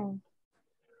decían?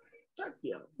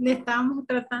 Le estábamos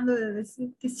tratando de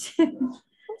decir, teacher.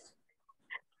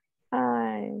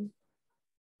 Ay.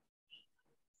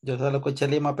 Yo solo escuché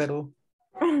Lima, Perú.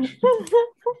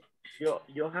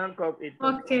 Yo Hancock y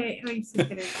Ok, hoy sí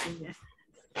creo que ya.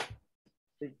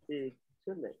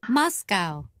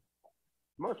 Moscow,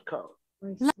 Moscow,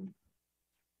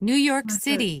 New York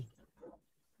City,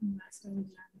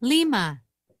 Lima,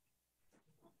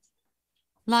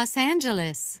 Los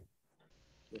Angeles.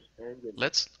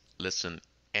 Let's listen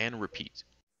and repeat.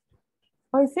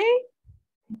 ¿Hoy sí?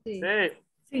 Sí.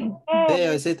 Sí. Sí,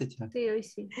 hoy sí, teacher. Sí, hoy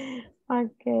sí.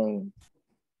 Ok.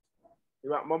 Y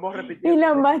vamos a repetir. Y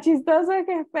lo más chistoso es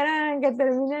que esperan a que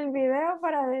termine el video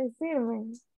para decirme.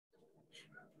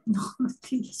 No,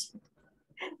 teacher.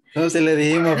 No, se le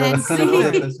dijimos, pero Let's no see. puso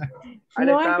atención.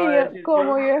 No, es que yo,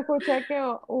 como yo escuché que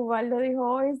Ubaldo dijo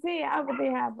hoy sí, pues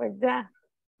dije, pues ya.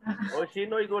 Hoy sí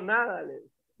no oigo nada.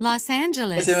 Los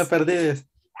Angeles, Sí me perdí.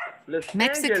 Los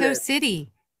Mexico Ángeles,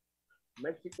 City,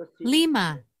 Mexico City,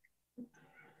 Lima,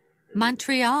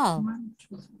 Montreal,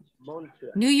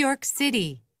 Montreal, New York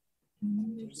City,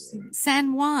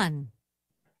 San Juan,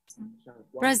 San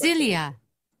Juan, Brasilia,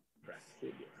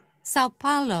 Brasilia, Sao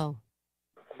Paulo,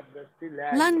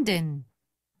 Brasilia, London,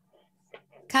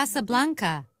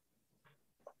 Casablanca,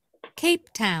 Cape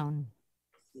Town,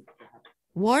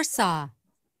 Warsaw,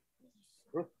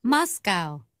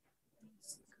 Moscow,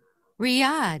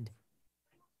 Riyadh,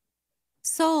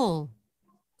 Seoul,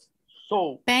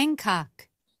 Bangkok,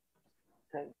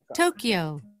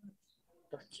 Tokyo,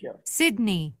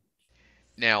 Sydney.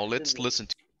 Now let's listen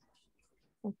to.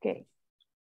 Okay.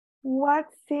 What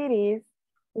cities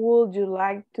would you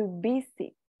like to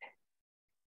visit?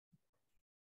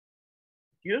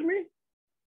 Excuse me?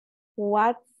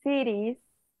 What cities,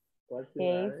 ¿Cuál okay,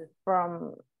 ciudad es?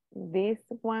 from these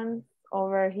ones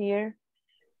over here,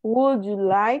 would you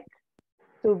like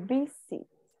to visit?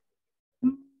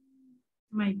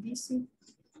 My visit.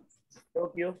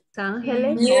 Tokio. Los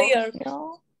Ángeles. New York.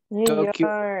 New Tokyo.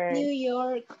 York. New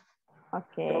York.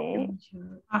 Okay.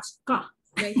 Moscow.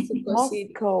 Mexico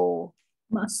City. Moscow.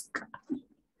 Moscow.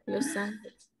 Los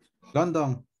Ángeles.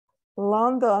 London.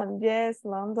 London. Yes,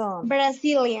 London.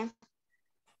 Brasilia.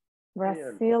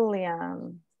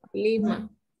 Brazilian. Lima.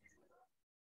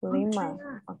 Lima.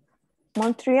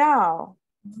 Montreal.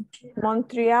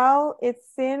 Montreal,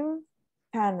 it's in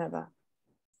Canada.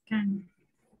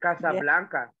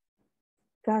 Casablanca.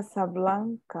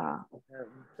 Casablanca.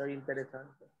 Soy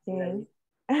interesante. Sí.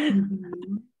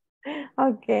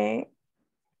 Ok.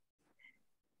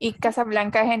 Y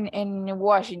Casablanca es en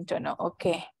Washington, ¿no? Ok.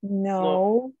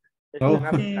 No. Es No. en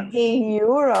África. In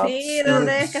Europe. Sí,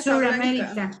 ¿dónde es Casablanca?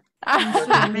 Suramérica.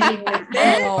 Suramérica.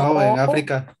 No, en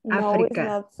África. No, it's África.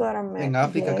 not Sudamérica. En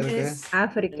África Yes. creo que es.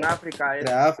 África. En África.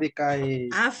 Entre África y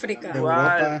África.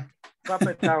 Europa.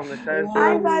 Coppertown está en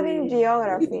I got in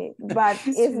geography, but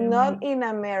it's not in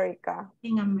America.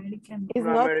 In America. It's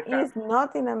No, not, America. it's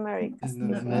not in America. Es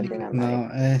It's not in America. No,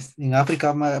 es en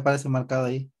África aparece marcado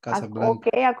ahí, Casablanca.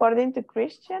 Okay, according to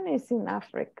Christian, it's in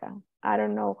Africa. I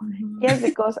don't know. Yes,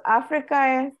 because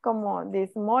Africa is como the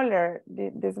smaller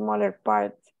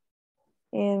part.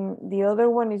 And the other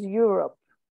one is Europe,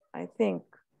 I think.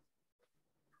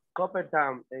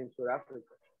 Coppertown en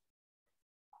Sudáfrica.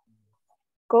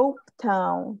 Cape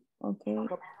Town, okay.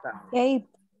 Cape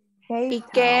 ¿Y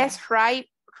Town. qué es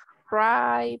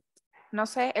no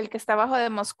sé, el que está abajo de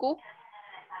Moscú?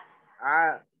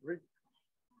 Ah,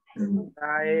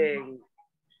 está en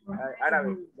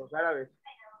árabe, los árabes.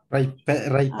 Ray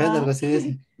Pedro, algo así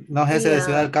dice. No, es ese de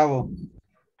Ciudad del Cabo.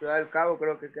 Ciudad del Cabo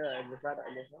creo que queda en los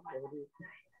árabes.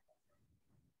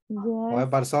 O es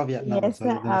Varsovia. No, Yes,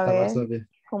 Varsovia, no a está ver, Varsovia.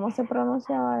 ¿cómo se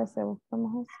pronunciaba ese?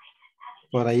 Buscamos ese.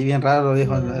 Por ahí bien raro lo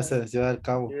dijo ese de Ciudad del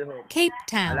Cabo. Cape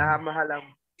Town,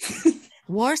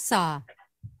 Warsaw,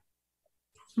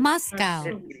 Moscow,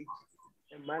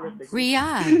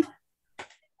 Riyadh,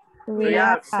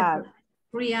 Riyadh.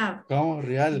 ¿Cómo?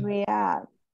 Real. Riyadh.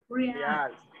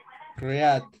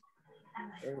 Riyadh.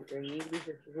 En inglés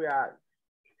es Riyadh.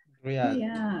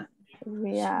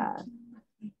 Riyadh.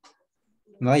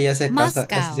 No, y ese es casa,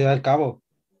 Moscow. es Ciudad del Cabo.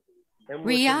 En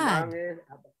Riyadh. musulmán es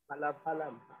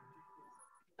Palam.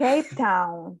 Cape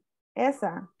Town.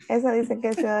 Esa dice que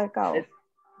es Ciudad del Cabo.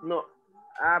 No,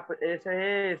 pues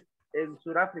ese es en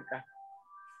Sudáfrica.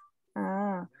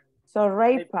 Ah, so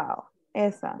Raypao.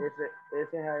 Esa.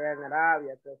 Ese es allá en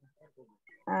Arabia.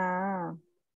 Ah.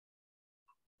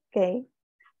 Okay.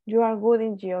 You are good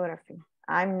in geography.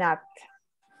 I'm not.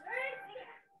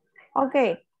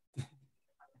 Okay.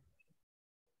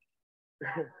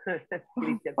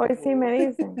 Hoy sí me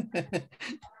dicen.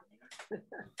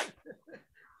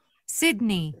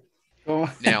 Sydney,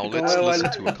 Now let's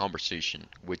listen to a conversation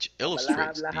which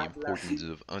illustrates the importance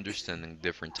of understanding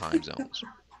different time zones.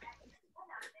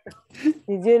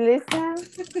 Did you listen?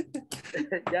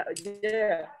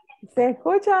 Yeah. ¿Se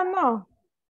escucha o no?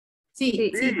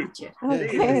 Sí, teacher.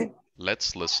 Okay.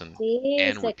 Let's listen Sí,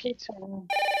 and se repeat. escucha.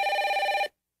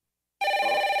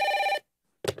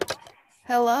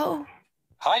 Hello,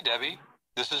 Hi, Debbie.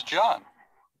 This is John.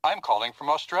 I'm calling from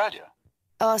Australia.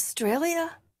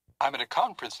 Australia? I'm at a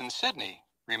conference in Sydney,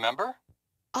 remember?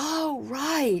 Oh,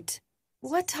 right.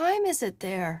 What time is it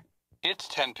there? It's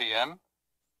 10 p.m.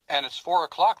 and it's 4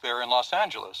 o'clock there in Los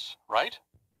Angeles, right?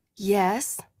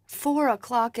 Yes, 4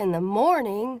 o'clock in the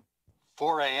morning.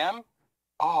 4 a.m.?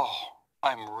 Oh,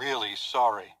 I'm really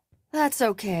sorry. That's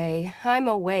okay. I'm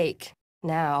awake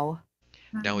now.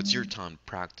 Now it's your time to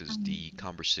practice the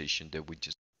conversation that we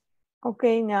just.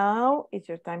 Okay, now it's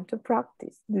your time to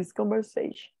practice this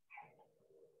conversation.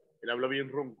 Él habla bien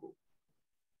ronco.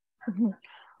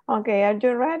 Okay, are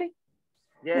you ready?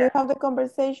 Yeah. Do you have the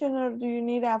conversation or do you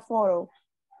need a photo?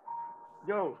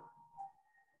 Yo.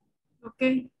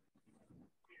 Okay.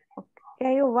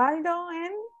 Okay, Ubaldo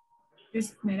and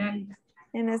Esmeralda.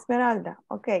 and Esmeralda.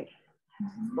 Okay.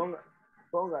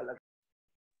 Póngala.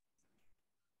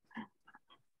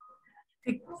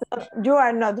 So you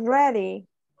are not ready.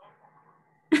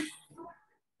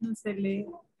 No se lee.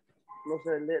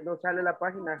 No sale la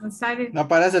página. No sale. No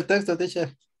aparece el texto, teacher.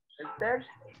 El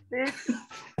texto.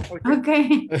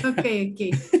 Okay.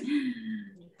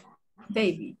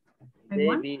 David.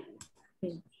 David.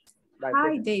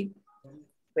 Hi, David.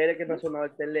 Espere que no ha sonado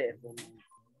el teléfono.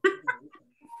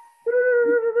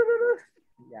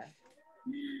 Ya.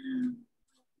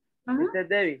 Este es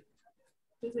David.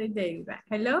 This is David.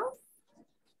 Hello?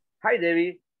 Hi,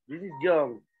 David. This is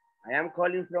John. I am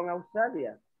calling from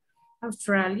Australia.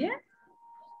 Australia?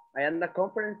 I am at a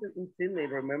conference in Sydney,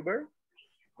 remember?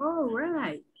 Oh,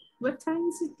 right. What time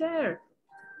is it there?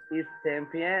 It's 10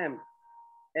 p.m.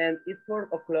 And it's 4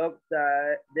 o'clock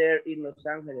there in Los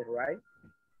Angeles, right?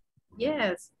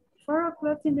 Yes, 4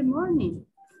 o'clock in the morning.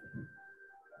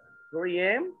 4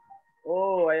 a.m.?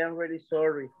 Oh, I am really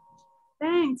sorry.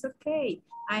 Thanks, okay.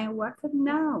 I am working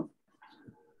now.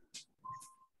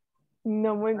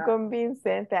 No muy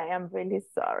convincente. I am really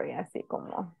sorry. Así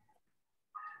como.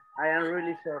 I am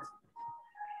really sorry.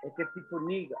 Es que tipo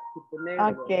negro.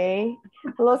 Okay.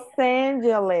 Los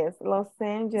Angeles.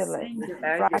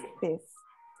 Practice.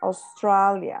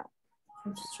 Australia.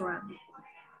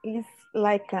 It's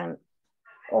like an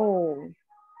old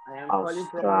I am calling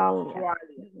from Australia.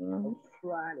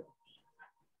 Australia.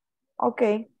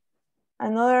 Okay.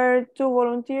 Another 2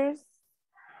 volunteers.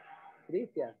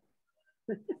 Cristian.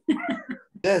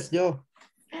 Yes, yo.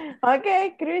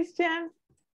 Okay, Christian.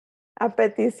 A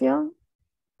petición.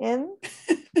 And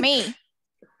me.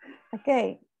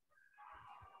 Okay.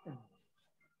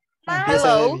 Empieza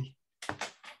Hello. Debbie.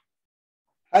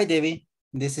 Hi Debbie,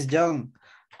 this is John.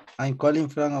 I'm calling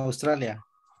from Australia.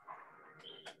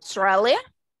 Australia?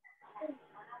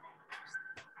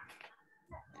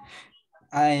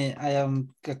 I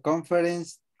am a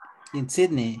conference in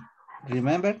Sydney,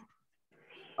 remember?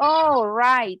 Oh,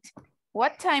 right.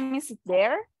 What time is it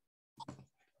there?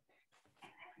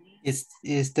 It's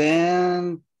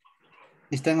 10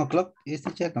 o'clock, is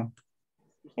the check on?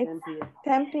 It's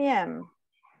 10 p.m.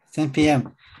 10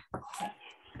 p.m.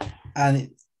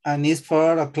 And it's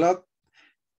 4 o'clock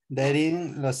there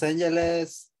in Los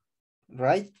Angeles,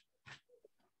 right?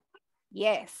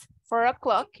 Yes, 4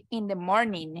 o'clock in the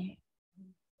morning.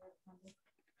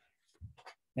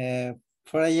 4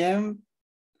 a.m.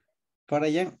 4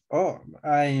 a.m. Oh,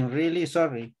 I'm really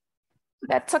sorry.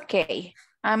 That's okay.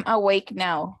 I'm awake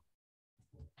now.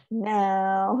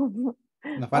 No.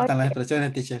 Nos faltan las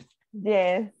expresiones, teacher.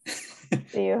 Yes.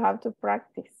 You have to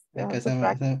practice. You Es que have to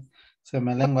practice. se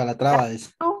me lengua la traba.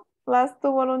 Dice. Last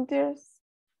two volunteers.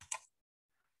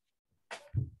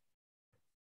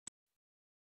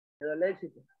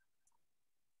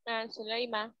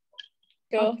 Zuleima.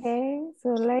 Okay,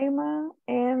 Zuleima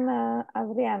and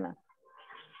Adriana.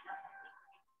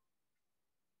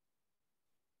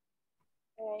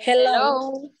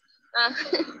 Hello.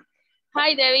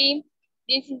 Hi, Debbie.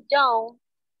 This is John.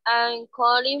 I'm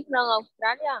calling from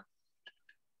Australia.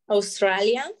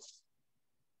 Australia?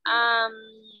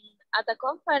 At a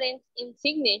conference in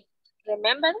Sydney,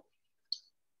 remember?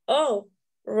 Oh,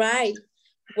 right.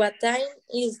 What time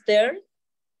is there?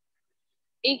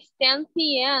 It's 10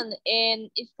 p.m.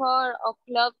 and it's 4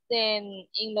 o'clock then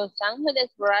in Los Angeles,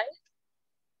 right?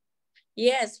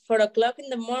 Yes, 4 o'clock in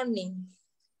the morning.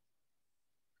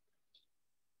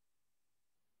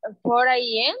 4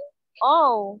 a.m.?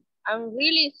 Oh, I'm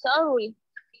really sorry.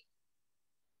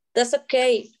 That's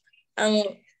okay.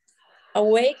 I'm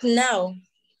awake now.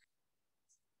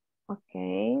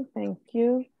 Okay, thank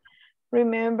you.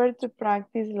 Remember to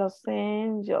practice Los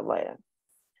Angeles.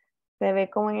 Se ve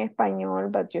como en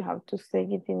español, but you have to say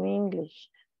it in English.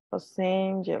 Los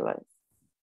Angeles.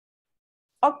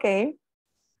 Okay.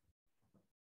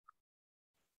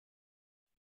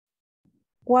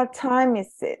 What time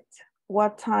is it?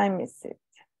 What time is it?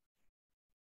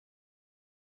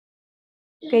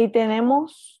 Okay,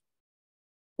 tenemos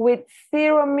with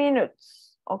 0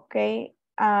 minutes, okay,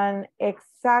 an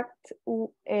exact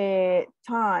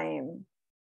time.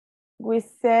 We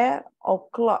said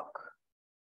o'clock.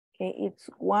 Okay, it's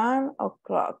 1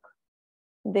 o'clock.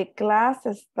 The class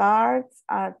starts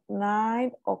at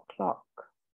 9 o'clock.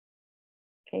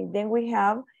 Okay, then we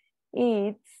have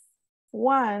it's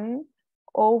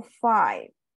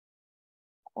 1:05.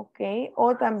 Okay,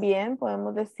 o también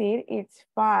podemos decir it's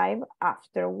 5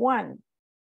 after 1.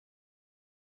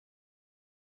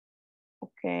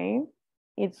 Okay,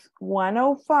 it's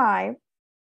 1:05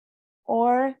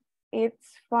 or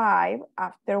it's 5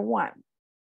 after 1.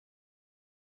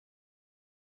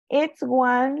 It's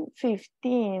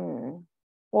 1:15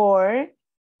 or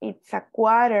it's a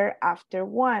quarter after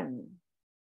 1.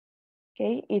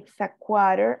 Okay, it's a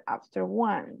quarter after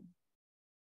 1.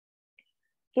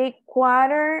 Okay,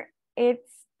 quarter,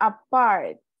 it's a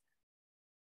part.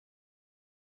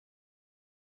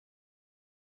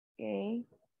 Okay.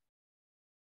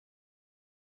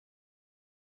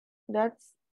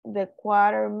 That's the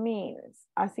quarter means.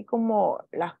 Así como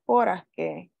las horas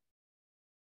que.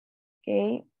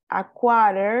 Okay, a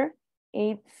quarter,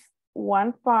 it's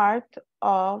 1 part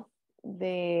of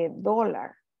the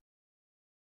dollar.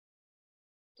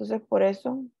 Entonces, por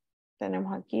eso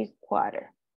tenemos aquí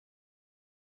quarter.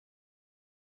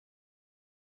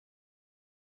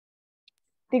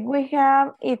 Did we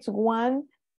have it's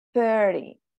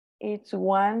 1:30? It's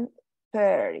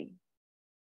 1:30.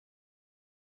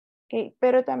 Okay,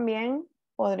 pero también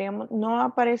podríamos, no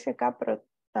aparece acá, pero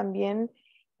también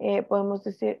podemos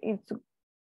decir it's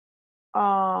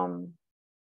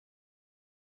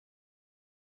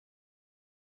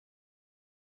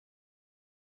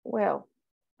well,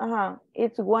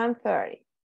 it's 1:30.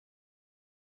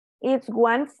 It's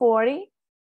 1:40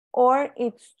 or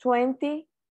it's 20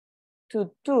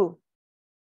 to 2.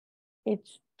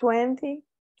 It's 20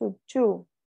 to 2.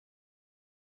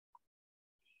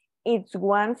 It's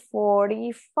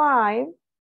 1:45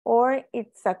 or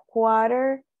it's a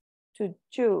quarter to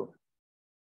 2.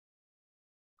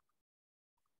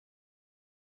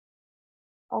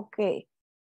 Okay.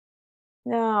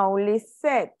 Now,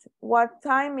 Lisette, what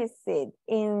time is it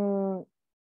in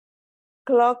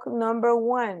clock number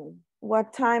 1?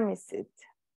 What time is it?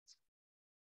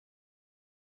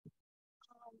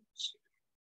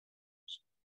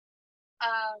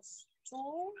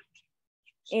 Two.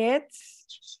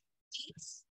 It's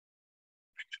It's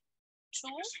 2.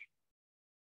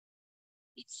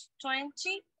 It's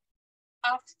 20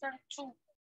 after 2.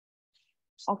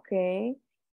 okay.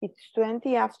 It's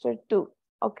 20 after 2.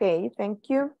 Okay, thank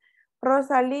you.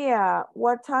 Rosalia,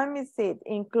 what time is it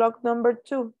in clock number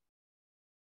 2?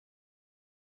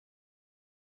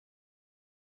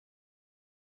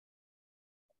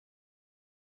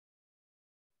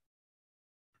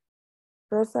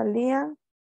 Rosalia.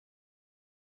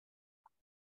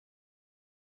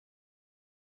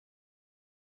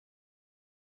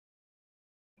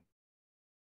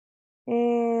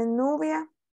 Nubia,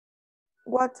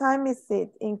 what time is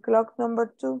it in clock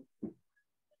number 2?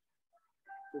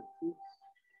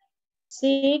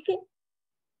 6.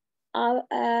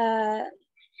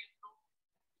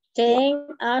 10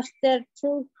 after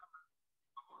 2.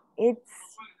 It's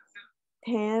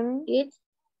 10. It's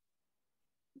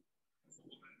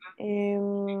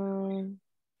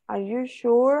are you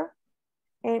sure?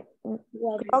 And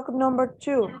clock number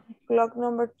 2. Clock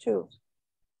number 2.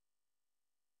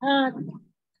 10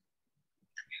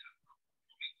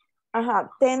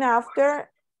 after.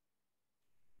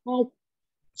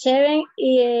 7.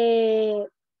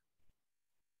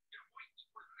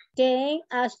 10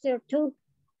 after 2.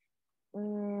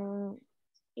 In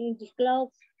the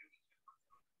clock.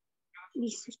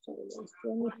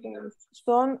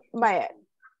 Son, vaya,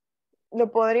 lo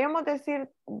podríamos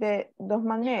decir de dos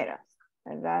maneras,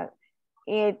 ¿verdad?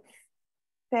 It's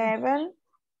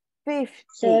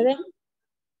 7:50.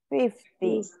 50.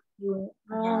 It's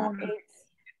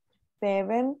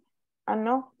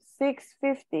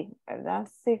 6:50, ¿verdad?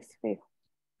 6:50.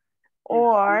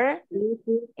 Or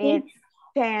it's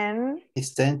 10.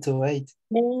 It's 10 to 8.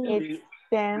 It's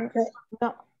 10.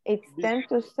 No, it's 10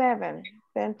 to 7.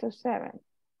 10 to 7.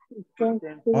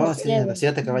 Oh, sí, a las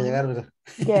 7 que va a llegar, ¿verdad?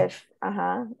 Yes,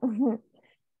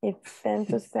 It's 10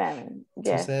 to 7.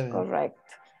 Yes, 7. correct.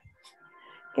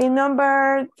 Okay,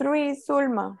 number 3,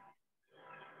 Zulma.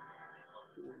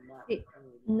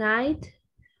 Night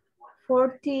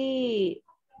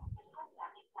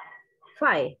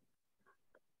 45.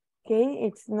 Okay,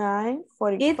 it's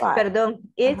 9:45.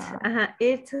 It's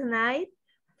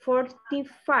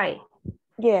 9:45.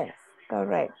 Yes,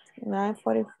 correct.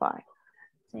 9:45.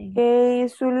 Okay,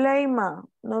 Suleima,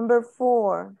 number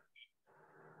 4.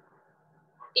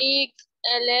 It's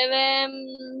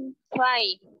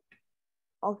 11:05.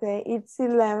 Okay, it's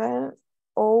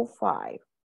 11:05.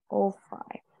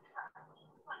 05.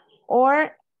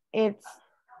 Or it's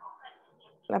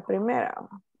la primera.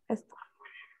 Esta.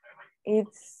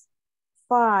 It's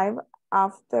 5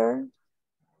 after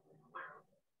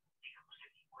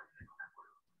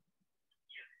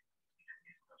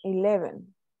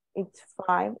 11. It's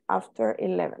 5 after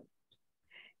 11.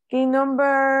 Okay,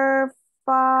 number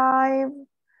 5,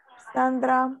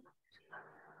 Sandra.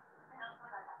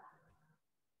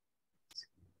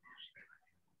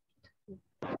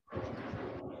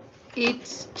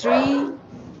 It's 3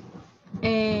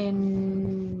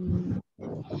 and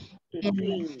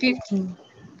 15.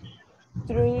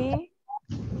 3,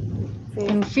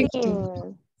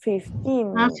 15.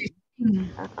 15.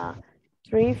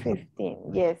 3:15,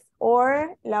 yes.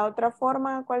 Or la otra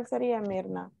forma, ¿cuál sería,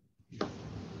 Mirna?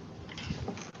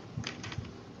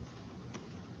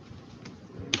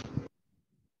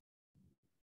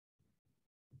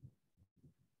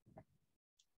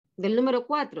 Del número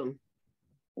 4.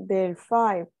 Del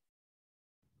 5.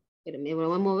 Pero me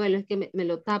voy a moverlo, es que me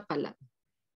lo tapa la.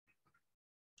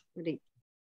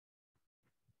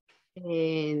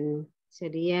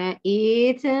 Sería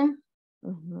it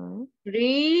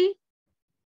 3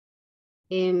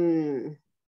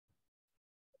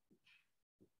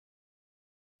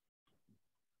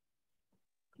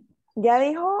 Ya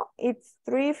dijo, it's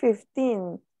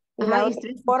 3:15. ¿Y la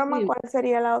otra forma, cuál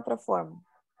sería la otra forma?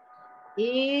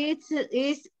 It's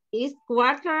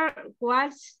quarter.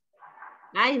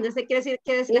 Ay, no sé qué decir,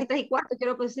 las 3:15,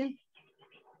 quiero decir.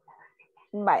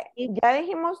 Vaya, ya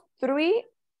dijimos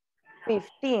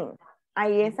 3:15.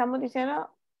 Ahí estamos diciendo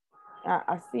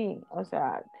así, o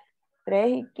sea,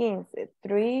 3:15,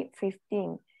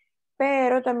 3:15.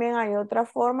 Pero también hay otra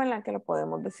forma en la que lo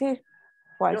podemos decir.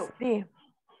 ¿Cuál sería?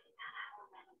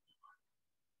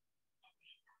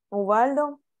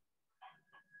 Ubaldo.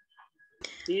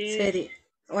 Sería.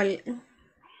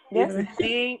 Yes.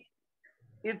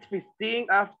 It's 15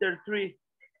 after 3.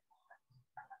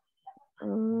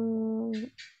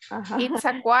 It's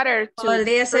a quarter to.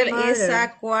 Podría ser It's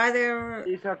a quarter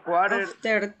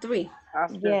after 3.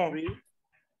 Yes. 3.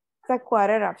 It's a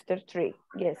quarter after 3.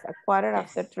 Yes, a quarter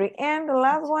after 3. And the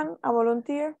last one, a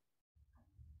volunteer.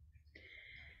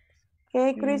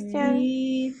 Okay, Christian.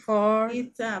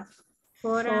 It's a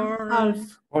 4:30.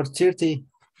 4:30.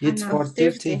 It's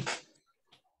 4:30.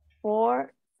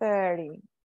 4:30.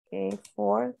 Okay,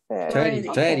 4:30. 30,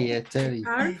 Okay. 30.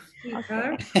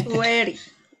 Okay. 20.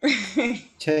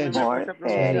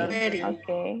 4:30.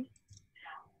 Okay.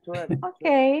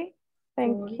 Okay.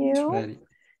 Thank you. 20.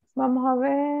 Vamos a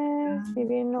ver si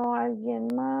vino alguien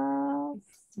más.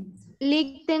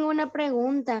 Lick, tengo una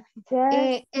pregunta.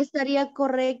 Yes. ¿Estaría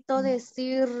correcto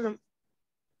decir,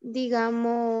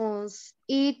 digamos,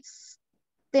 it's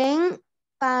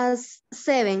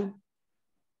 7:10?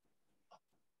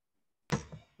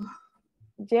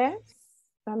 Yes,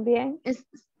 también.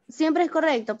 Siempre es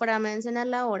correcto para mencionar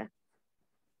la hora.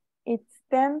 It's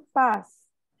 10 past.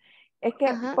 Es que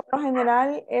por lo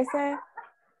general ese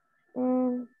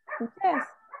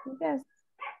yes.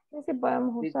 Sí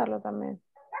podemos usarlo también.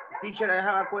 Teacher, I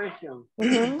have a question.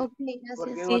 Ok,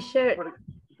 gracias.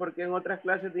 Porque en otras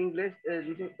clases de inglés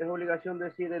dicen es obligación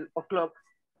decir el o'clock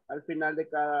al final de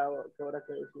cada hora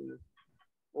que decimos.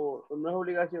 O no es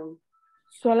obligación.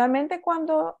 Solamente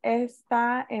cuando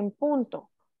está en punto.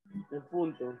 En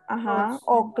punto. Ajá.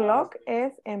 O'clock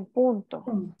es en punto.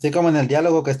 Sí, como en el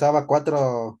diálogo que estaba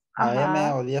 4 Ajá.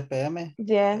 AM o 10 PM.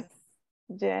 Yes.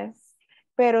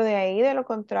 Pero de ahí, de lo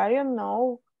contrario,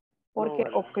 no. Porque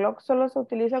o'clock solo se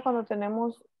utiliza cuando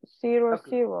tenemos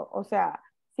 00, o sea,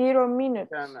 0 minutes.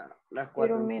 O sea, las 0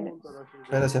 4 minutes.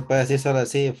 Pero se puede decir solo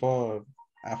así, 4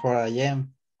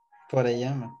 AM. 4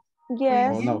 AM.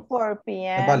 Yes, ¿O no? 4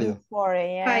 p.m. Es válido. 4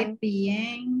 a.m. 5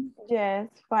 p.m. Yes,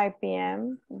 5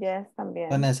 p.m. Yes, también.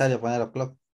 No es necesario poner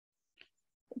o'clock.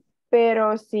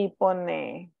 Pero si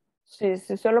pone, si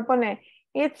solo pone,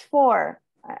 it's 4,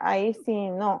 ahí sí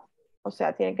no. O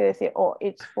sea, tiene que decir,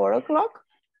 it's 4 o'clock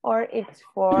or it's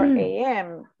 4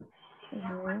 a.m.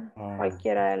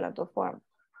 Cualquiera de las dos formas.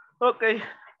 Ok.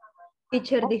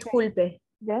 Teacher, disculpe.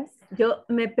 Yes. Yo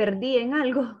me perdí en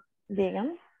algo.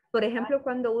 Dígame. Por ejemplo,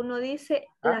 cuando uno dice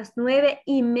las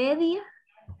 9:30,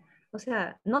 o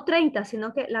sea, no 30,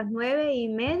 sino que las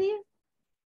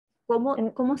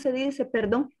 9:30, ¿cómo se dice?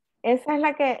 Perdón. Esa es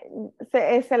la que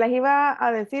se las iba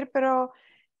a decir, pero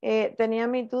tenía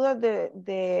mis dudas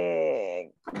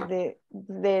de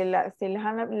si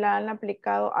la han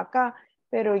aplicado acá.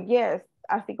 Pero yes,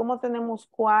 así como tenemos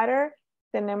quarter,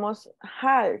 tenemos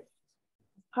half.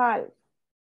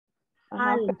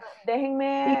 Ajá, pero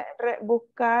déjenme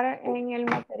buscar en el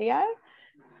material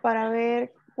para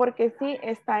ver, porque sí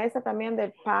está esa también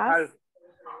del past.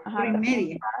 Ajá,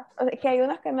 Media. o sea, que hay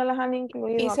unas que no las han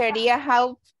incluido. Y acá. sería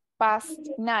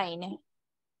 9:30.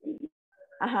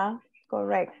 Ajá,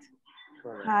 correct.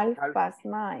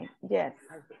 9:30, yes.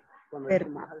 ¿Cómo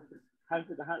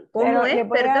Pero es? le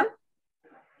voy Perdón.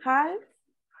 Half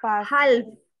past. Half.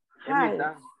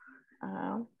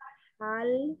 Ajá.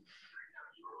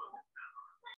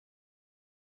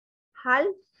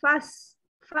 Half fast.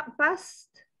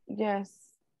 Past.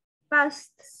 Yes.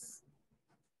 Past.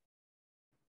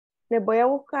 Les voy a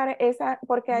buscar esa,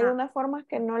 porque hay unas formas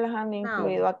que no las han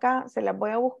incluido acá. Se las voy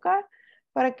a buscar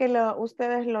para que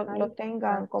ustedes lo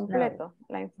tengan completo,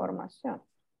 la información.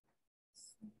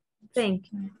 Thank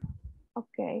you.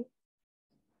 Ok.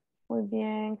 Muy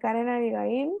bien. Karen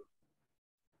Abigail.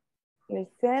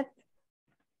 Lisette.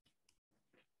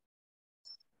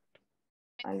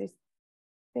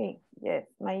 Sí, yes.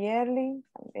 Mayerly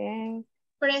también.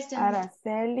 Present.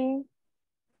 Araceli.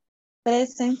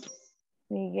 Present.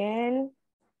 Miguel.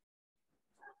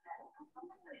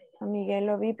 A Miguel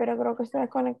lo vi, pero creo que se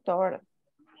desconectó, ¿verdad?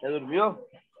 ¿Se durmió?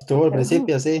 Estuvo al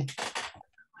principio, sí.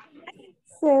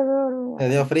 Se durmió. Le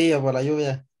dio frío por la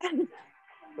lluvia.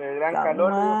 El gran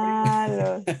calor.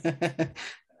 Malos.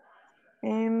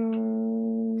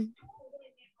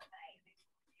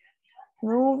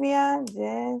 Nubia,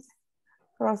 yes.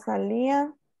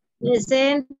 Rosalía.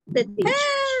 Presente.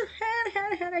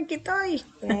 Aquí estoy.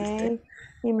 Okay.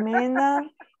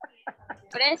 Jimena.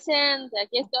 Presente,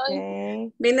 aquí estoy.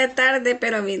 Okay. Vine tarde,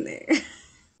 pero vine.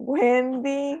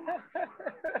 Wendy.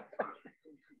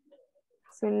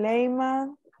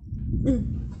 Zuleima.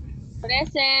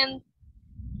 Present.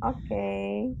 Ok.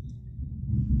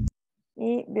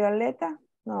 ¿Y Violeta?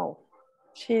 No.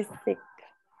 She's sick.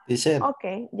 Teacher, Ok,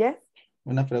 yes.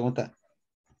 una pregunta.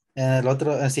 En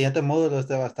el siguiente módulo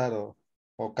usted va a estar o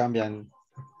cambian,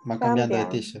 van cambiando de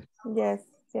teacher.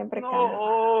 Yes, siempre cambia.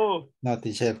 No,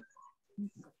 teacher.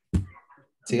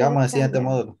 Sigamos el siguiente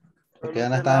módulo. Porque ya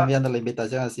no están enviando la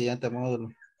invitación al siguiente módulo.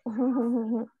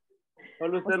 Solo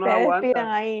usted Ustedes no pidan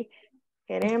aguanta. ahí.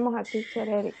 Queremos a teacher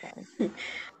Erika.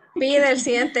 Pide el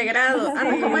siguiente grado. Ah,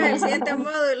 no, ¿cómo es el siguiente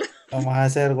módulo? Vamos a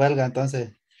hacer huelga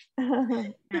entonces.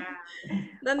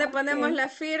 ¿Dónde ponemos la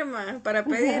firma para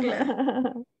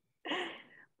pedirla?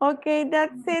 Ok,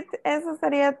 that's it. Eso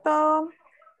sería todo.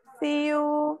 See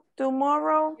you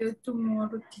tomorrow. See you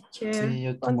tomorrow, teacher. See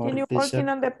you Continue tomorrow, teacher. working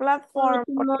on the platform.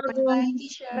 Porque Tomorrow.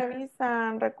 mañana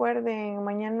revisan, recuerden,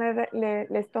 mañana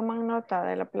les toman nota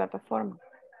de la plataforma.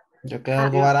 Yo quedo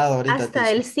algo varado ahorita, Hasta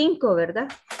teacher. el 5, ¿verdad?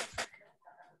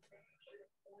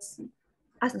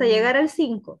 Hasta llegar al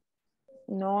 5.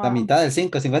 No. La mitad del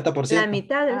 5, 50%. La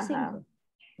mitad del Ajá. 5.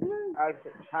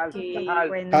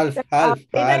 Half.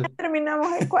 Ya terminamos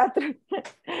el 4.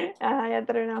 Ajá, ya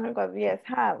terminamos el 4. Yes,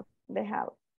 half. The half.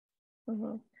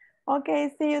 Okay,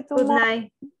 see you tomorrow. Good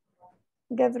night.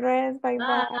 Get rest. Bye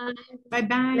bye. Bye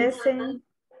bye. Listen.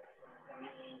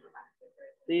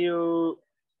 See you.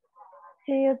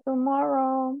 See you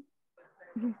tomorrow.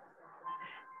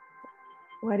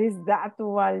 What is that,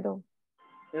 Ubaldo?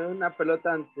 Es una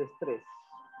pelota antiestrés.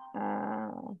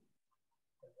 Ah.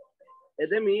 Es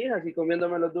de mi hija, así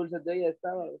comiéndome los dulces de ella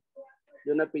estaba.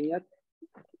 De una piñata.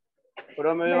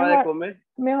 Pero me iba de comer.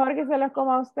 Mejor que se los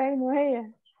coma usted, no ella.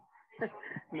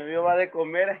 Me iba de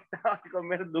comer, estaba a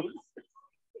comer dulces.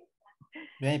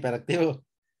 Bien hiperactivo.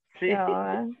 Sí.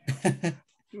 No,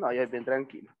 No, yo es bien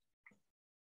tranquilo.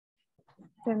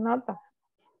 se nota.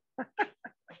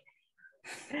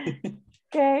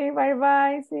 Okay, bye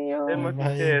bye. See you.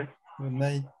 Bye. Good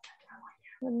night.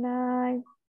 Good night.